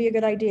 yeah, that'd be a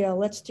good idea.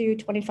 Let's do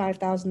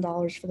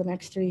 $25,000 for the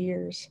next 3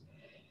 years.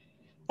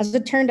 As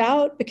it turned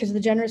out, because of the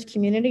generous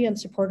community and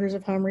supporters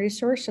of Home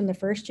Resource, in the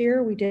first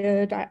year we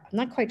did, I'm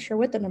not quite sure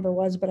what the number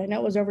was, but I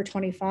know it was over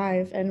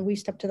 25, and we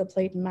stepped to the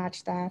plate and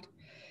matched that.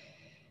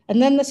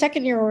 And then the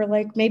second year, we're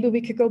like, maybe we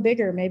could go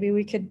bigger. Maybe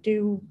we could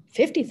do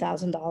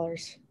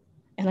 $50,000.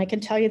 And I can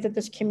tell you that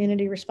this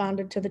community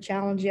responded to the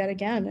challenge yet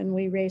again, and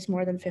we raised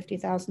more than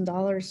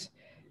 $50,000,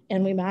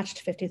 and we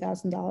matched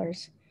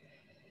 $50,000.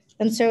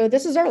 And so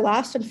this is our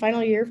last and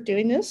final year of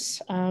doing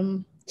this.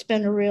 It's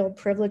been a real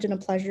privilege and a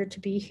pleasure to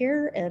be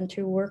here and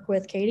to work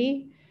with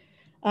Katie.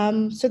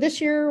 So this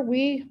year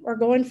we are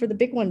going for the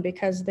big one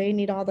because they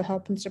need all the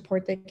help and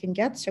support they can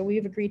get. So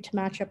we've agreed to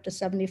match up to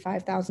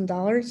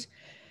 $75,000.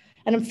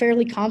 And I'm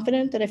fairly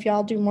confident that if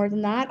y'all do more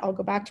than that, I'll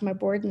go back to my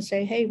board and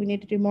say, hey, we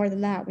need to do more than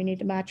that. We need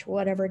to match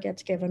whatever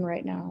gets given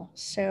right now.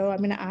 So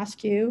I'm gonna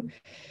ask you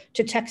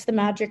to text the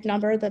magic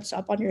number that's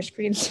up on your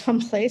screen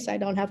someplace. I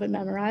don't have it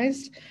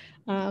memorized,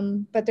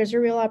 but there's a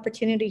real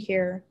opportunity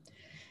here.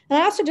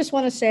 And I also just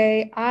want to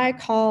say, I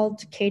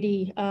called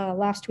Katie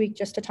last week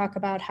just to talk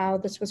about how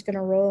this was going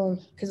to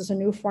roll, because it's a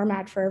new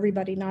format for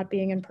everybody, not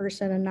being in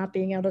person and not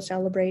being able to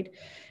celebrate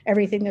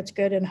everything that's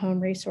good in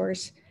Home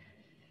Resource.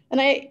 And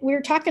we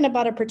were talking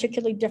about a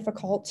particularly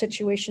difficult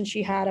situation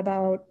she had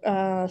about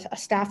a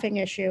staffing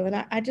issue. And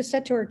I just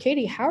said to her,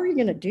 Katie, how are you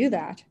going to do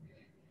that?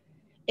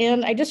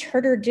 And I just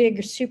heard her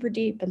dig super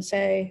deep and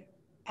say,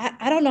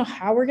 I don't know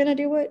how we're going to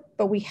do it,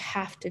 but we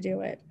have to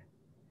do it.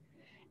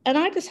 And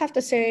I just have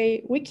to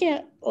say, we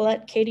can't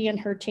let Katie and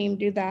her team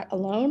do that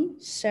alone.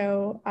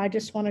 So I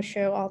just want to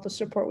show all the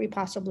support we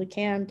possibly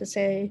can to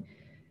say,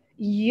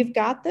 you've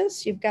got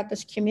this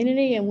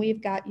community, and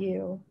we've got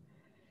you.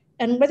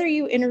 And whether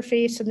you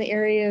interface in the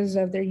areas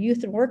of their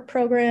youth and work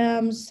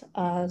programs,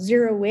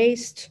 zero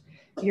waste,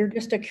 you're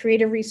just a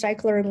creative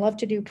recycler and love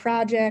to do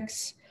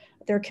projects,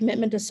 their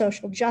commitment to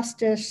social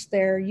justice,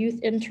 their youth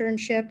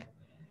internship,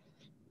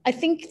 I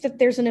think that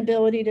there's an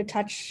ability to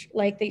touch,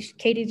 like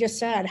Katie just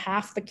said,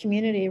 half the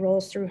community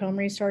rolls through Home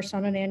Resource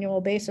on an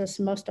annual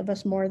basis, most of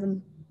us more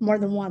than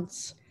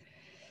once.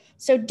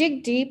 So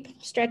dig deep,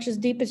 stretch as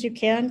deep as you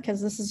can, because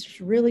this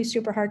is really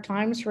super hard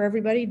times for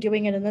everybody.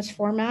 Doing it in this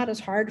format is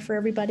hard for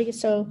everybody.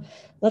 So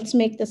let's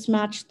make this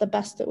match the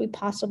best that we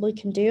possibly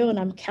can do, and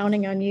I'm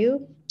counting on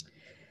you.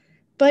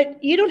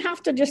 But you don't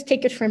have to just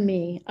take it from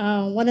me.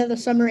 One of the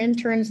summer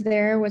interns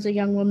there was a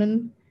young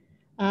woman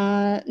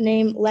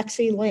named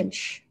Lexi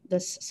Lynch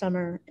this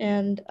summer.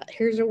 And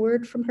here's a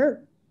word from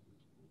her.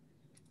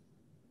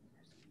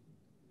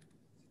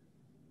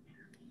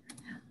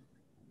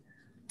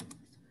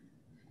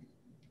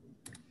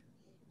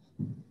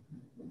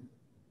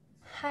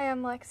 Hi,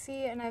 I'm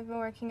Lexi, and I've been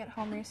working at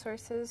Home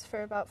Resources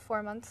for about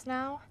 4 months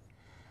now.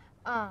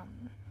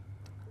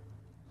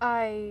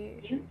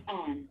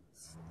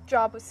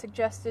 Job was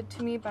suggested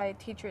to me by a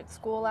teacher at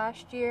school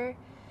last year,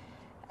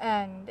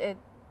 and it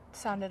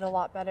sounded a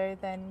lot better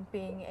than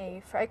being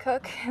a fry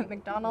cook at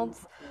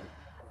McDonald's.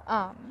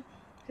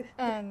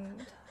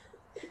 And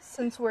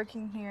since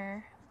working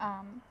here,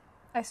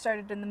 I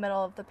started in the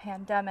middle of the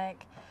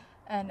pandemic,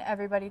 and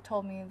everybody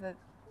told me that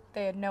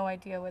they had no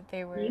idea what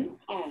they were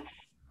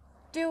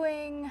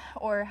doing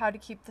or how to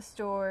keep the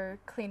store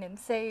clean and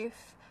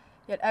safe.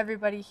 Yet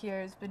everybody here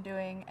has been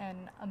doing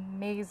an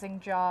amazing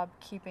job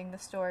keeping the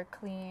store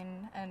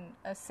clean and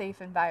a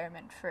safe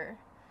environment for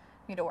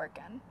me to work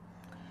in.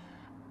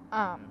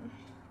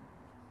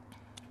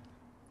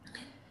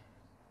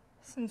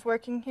 Since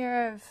working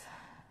here, I've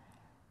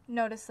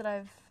noticed that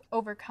I've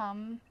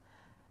overcome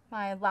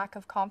my lack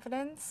of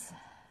confidence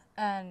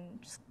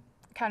and just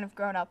kind of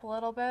grown up a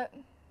little bit,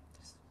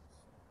 just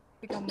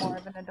become more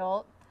of an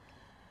adult.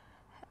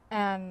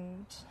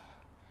 And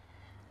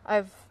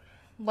I've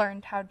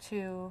learned how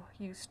to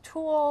use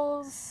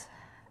tools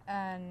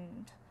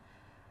and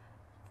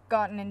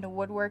gotten into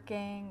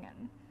woodworking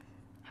and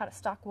how to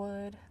stock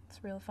wood.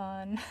 It's real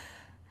fun.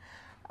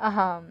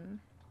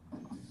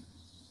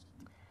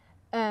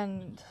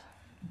 And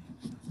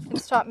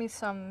it's taught me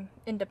some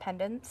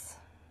independence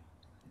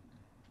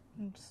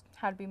and just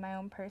how to be my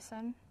own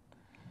person.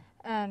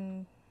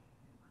 And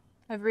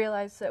I've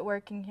realized that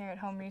working here at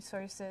Home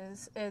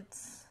Resources,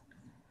 it's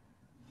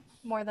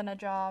more than a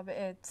job,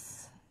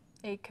 it's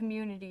a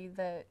community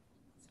that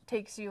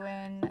takes you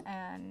in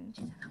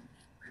and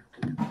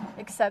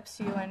accepts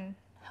you and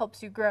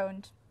helps you grow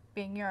into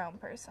being your own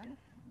person.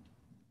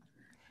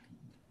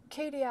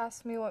 Katie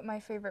asked me what my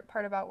favorite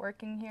part about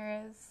working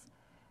here is,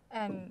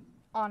 and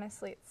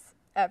honestly, it's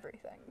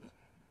everything.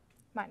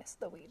 Minus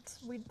the weeds.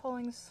 Weed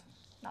pulling's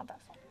not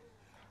that fun.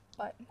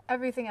 But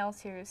everything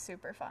else here is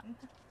super fun,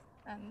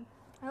 and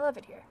I love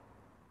it here.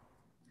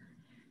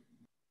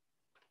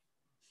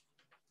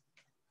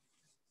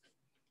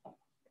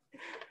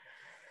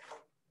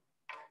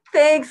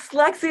 Thanks,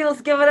 Lexi.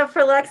 Let's give it up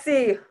for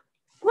Lexi.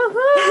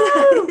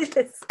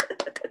 Woohoo!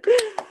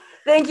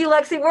 Thank you,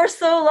 Lexi. We're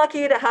so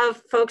lucky to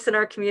have folks in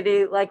our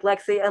community like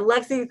Lexi. And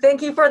Lexi,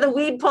 thank you for the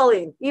weed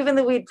pulling, even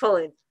the weed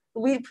pulling.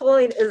 The weed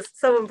pulling is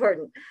so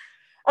important.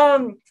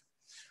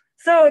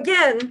 So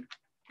again,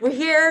 we're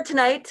here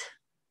tonight.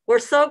 We're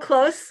so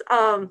close.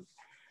 Oh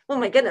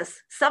my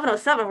goodness,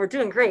 7:07, we're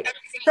doing great.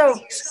 So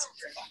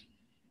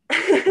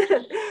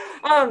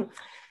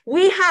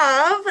we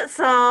have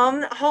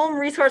some home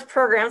resource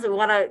programs we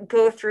want to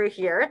go through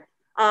here.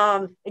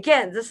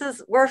 Again,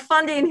 we're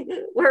funding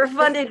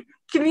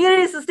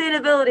community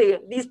sustainability,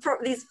 these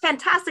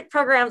fantastic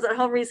programs at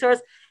Home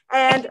Resource,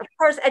 and of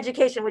course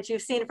education, which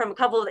you've seen from a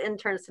couple of the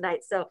interns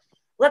tonight. So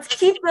let's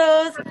keep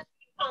those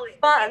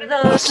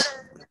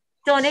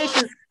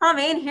donations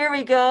coming. Here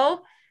we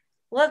go.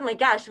 Oh my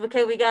gosh.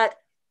 Okay, we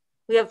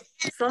have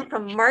some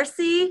from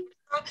Marcy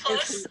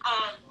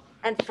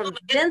and from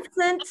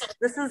Vincent.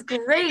 This is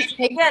great.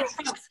 Again,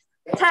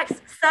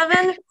 text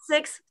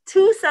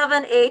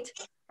 76278.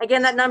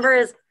 Again, that number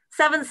is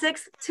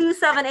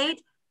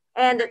 76278,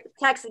 and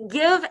text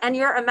give and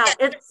your amount.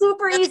 It's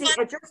super easy.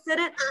 I just did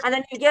it, and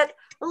then you get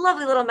a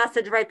lovely little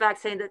message right back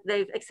saying that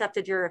they've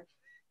accepted your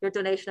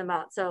donation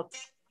amount. So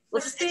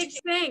let's big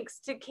thanks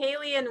to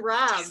Kaylee and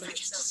Rob and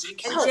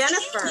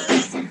Jennifer.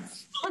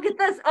 Look at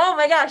this. Oh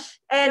my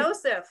gosh. And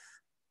Joseph,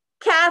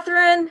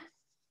 Catherine,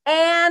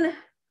 Anne,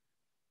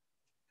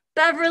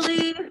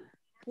 Beverly.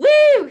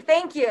 Woo!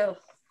 Thank you.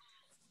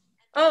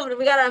 Oh,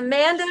 we got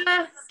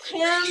Amanda,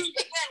 Kim,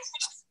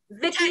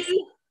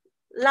 Vicky,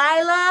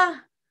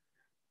 Lila,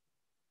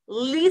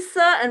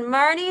 Lisa, and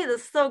Marnie.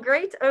 This is so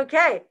great.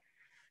 Okay.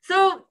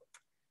 So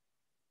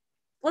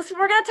we're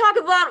going to talk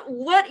about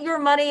what your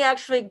money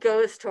actually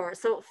goes towards.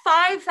 So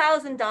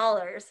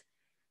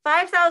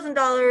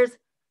 $5,000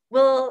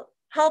 will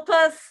help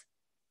us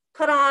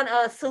put on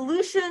a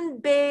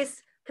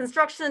solution-based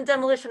construction and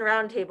demolition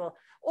roundtable.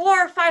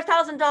 Or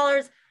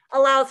 $5,000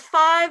 allows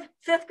 5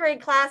 fifth grade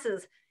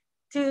classes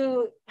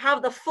to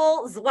have the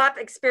full ZWAP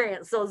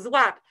experience. So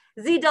ZWAP,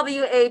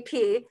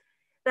 Z-W-A-P,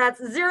 that's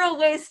Zero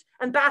Waste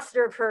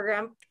Ambassador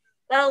Program.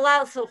 That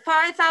allows, so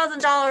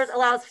 $5,000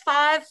 allows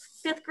 5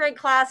 fifth grade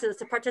classes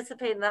to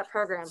participate in that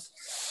program.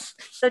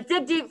 So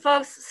dig deep,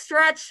 folks,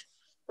 stretch.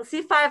 Let's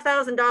see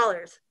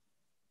 $5,000.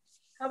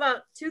 How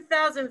about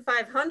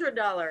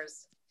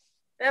 $2,500?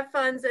 That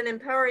funds an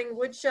empowering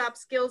woodshop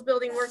skills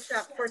building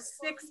workshop for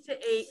 6 to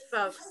 8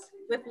 folks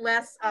with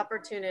less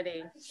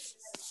opportunity.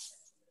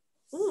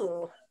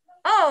 Ooh.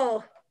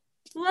 Oh,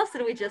 who else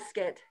did we just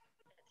get?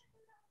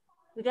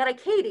 We got a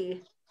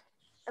Katie.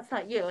 That's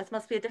not you. It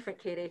must be a different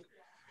Katie.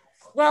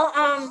 Well,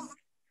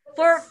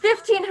 for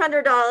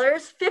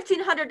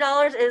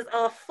 $1,500 is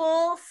a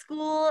full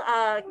school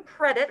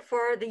credit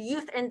for the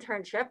youth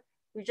internship.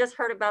 We just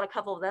heard about a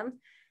couple of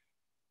them.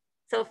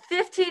 So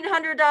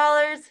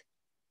 $1,500.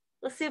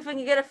 Let's see if we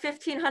can get a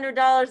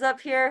 $1,500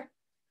 up here.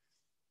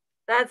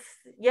 That's,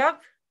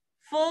 yep,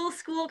 full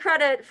school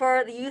credit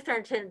for the youth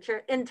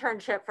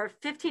internship for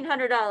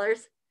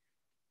 $1,500.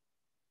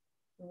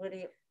 What do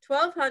you?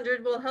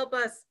 $1,200 will help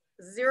us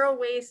zero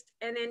waste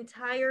an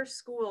entire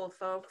school,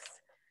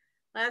 folks.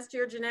 Last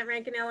year, Jeanette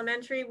Rankin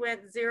Elementary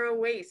went zero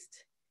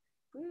waste.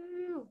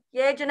 Woo.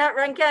 Yay, Jeanette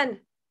Rankin.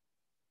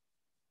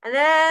 And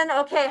then,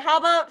 okay, how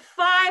about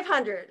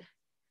 500?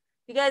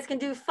 You guys can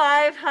do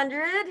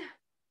 500.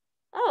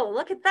 Oh,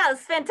 look at that,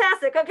 it's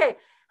fantastic. Okay,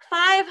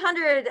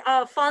 500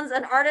 funds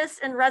an artist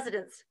in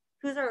residence.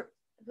 Who's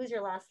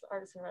your last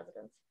artist in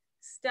residence?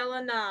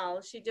 Stella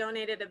Nall. She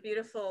donated a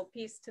beautiful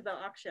piece to the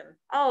auction.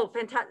 Oh,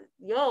 fantastic.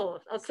 Yo,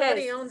 okay.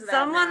 Somebody owns that.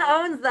 Someone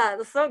now. owns that.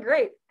 That's so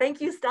great.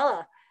 Thank you,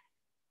 Stella.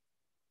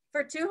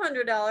 For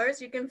 $200,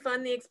 you can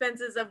fund the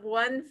expenses of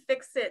one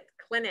Fix-It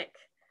clinic,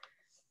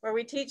 where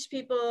we teach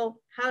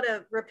people how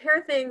to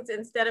repair things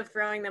instead of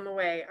throwing them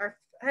away.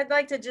 I'd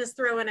like to just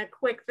throw in a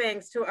quick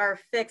thanks to our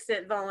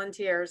Fix-It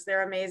volunteers.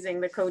 They're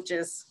amazing, the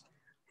coaches.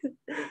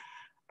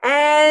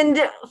 And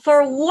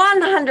for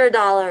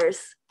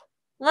 $100,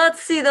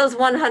 let's see those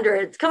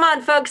 100s. Come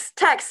on, folks,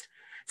 text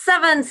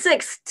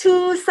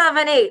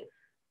 76278.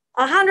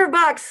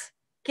 $100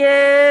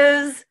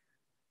 gives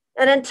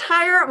an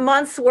entire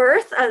month's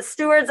worth,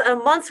 stewards a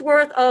month's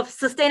worth of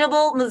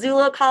sustainable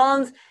Missoula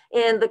columns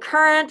in the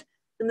Current,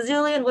 the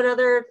Missoulian. What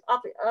other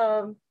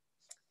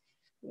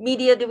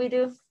media do we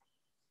do?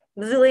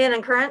 Missoulian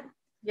and Current?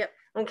 Yep.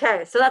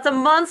 Okay, so that's a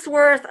month's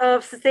worth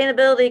of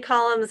sustainability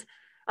columns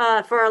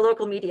for our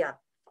local media.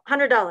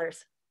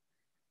 $100.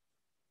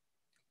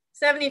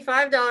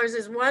 $75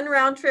 is one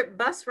round trip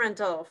bus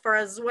rental for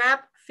a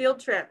ZWAP field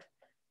trip.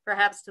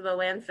 perhaps to the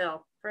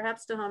landfill,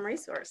 perhaps to Home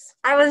Resource.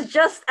 I was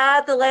just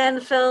at the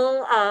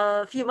landfill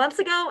a few months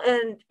ago,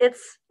 and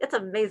it's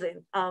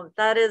amazing.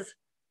 That's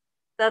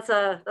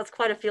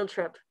quite a field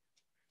trip.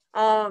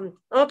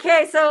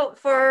 Okay, so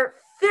for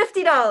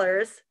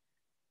 $50,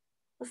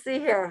 let's see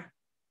here,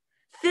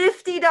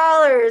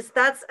 $50.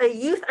 That's a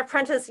youth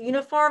apprentice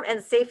uniform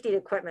and safety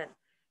equipment.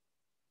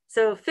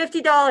 So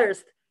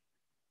 $50.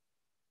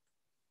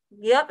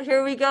 Yep,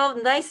 here we go.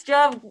 Nice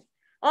job.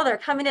 Oh, they're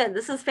coming in.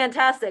 This is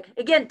fantastic.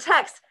 Again,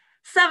 text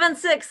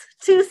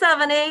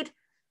 76278.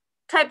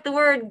 Type the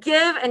word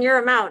give and your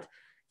amount.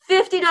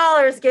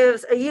 $50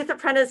 gives a youth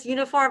apprentice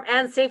uniform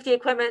and safety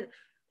equipment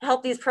to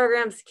help these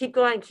programs keep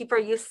going, keep our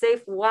youth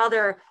safe while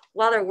they're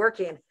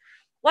working.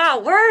 Wow,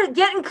 we're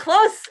getting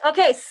close.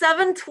 Okay,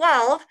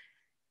 7:12.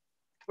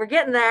 We're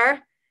getting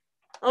there.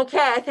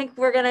 Okay, I think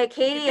we're gonna,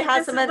 Katie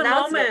has some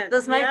announcements.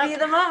 This might be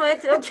the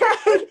moment.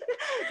 Okay,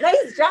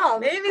 nice job.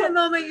 Maybe the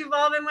moment you've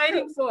all been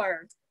waiting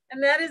for.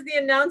 And that is the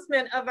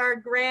announcement of our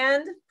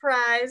grand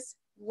prize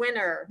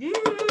winner.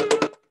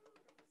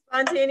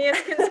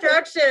 Spontaneous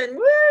Construction,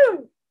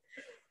 woo!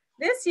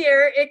 This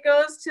year it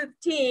goes to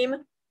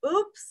team,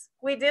 oops,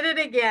 we did it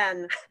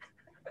again,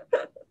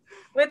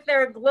 with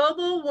their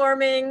global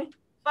warming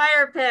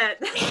fire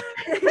pit.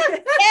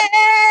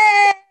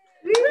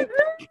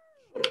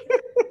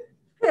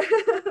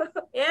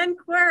 Ann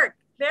Quirk,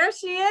 there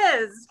she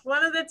is,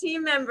 one of the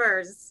team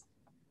members.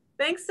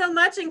 Thanks so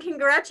much and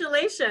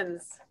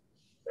congratulations.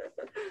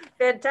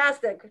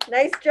 Fantastic.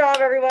 Nice job,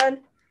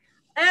 everyone.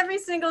 Every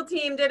single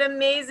team did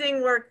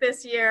amazing work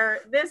this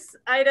year. This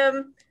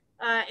item,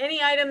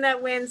 any item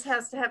that wins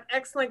has to have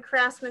excellent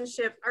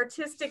craftsmanship,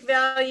 artistic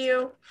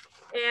value,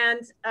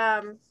 and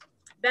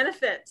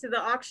benefit to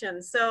the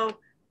auction. So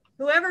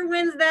whoever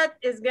wins that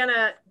is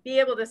gonna be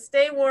able to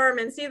stay warm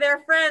and see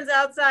their friends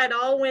outside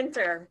all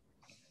winter.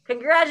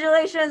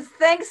 Congratulations.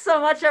 Thanks so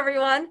much,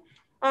 everyone.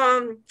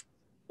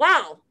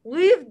 Wow,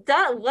 we've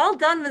done, well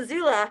done,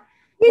 Missoula.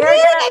 We're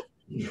gonna,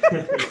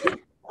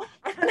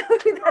 I don't know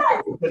who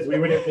that is. Because we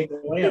wouldn't take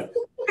the lamp.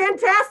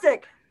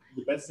 Fantastic.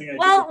 The best thing I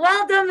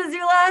Well done,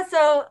 Missoula.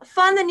 So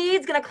Fund the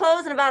Need's gonna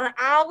close in about an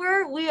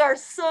hour. We are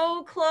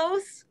so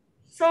close,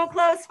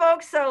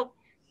 folks. So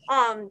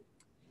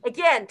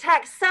again,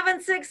 text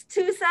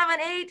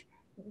 76278,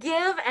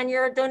 give and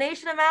your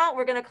donation amount.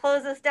 We're gonna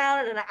close this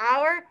down in an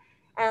hour.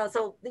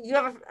 So you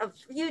have a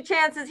few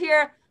chances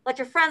here. Let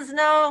your friends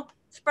know,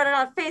 spread it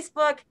on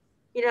Facebook.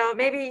 You know,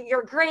 maybe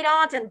your great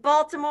aunt in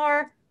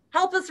Baltimore.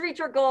 Help us reach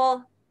our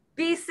goal.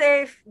 Be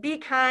safe, be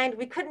kind.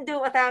 We couldn't do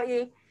it without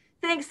you.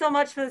 Thanks so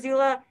much,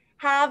 Missoula.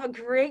 Have a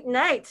great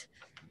night.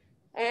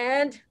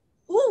 And,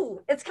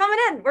 ooh, it's coming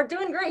in. We're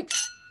doing great.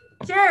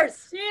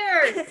 Cheers.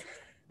 Cheers.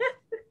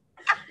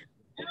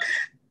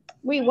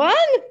 We won?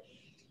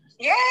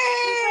 Yay!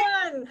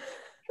 Fun.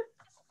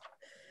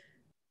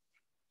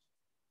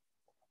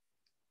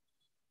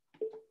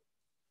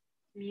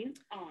 Mute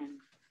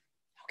on.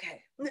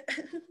 Okay.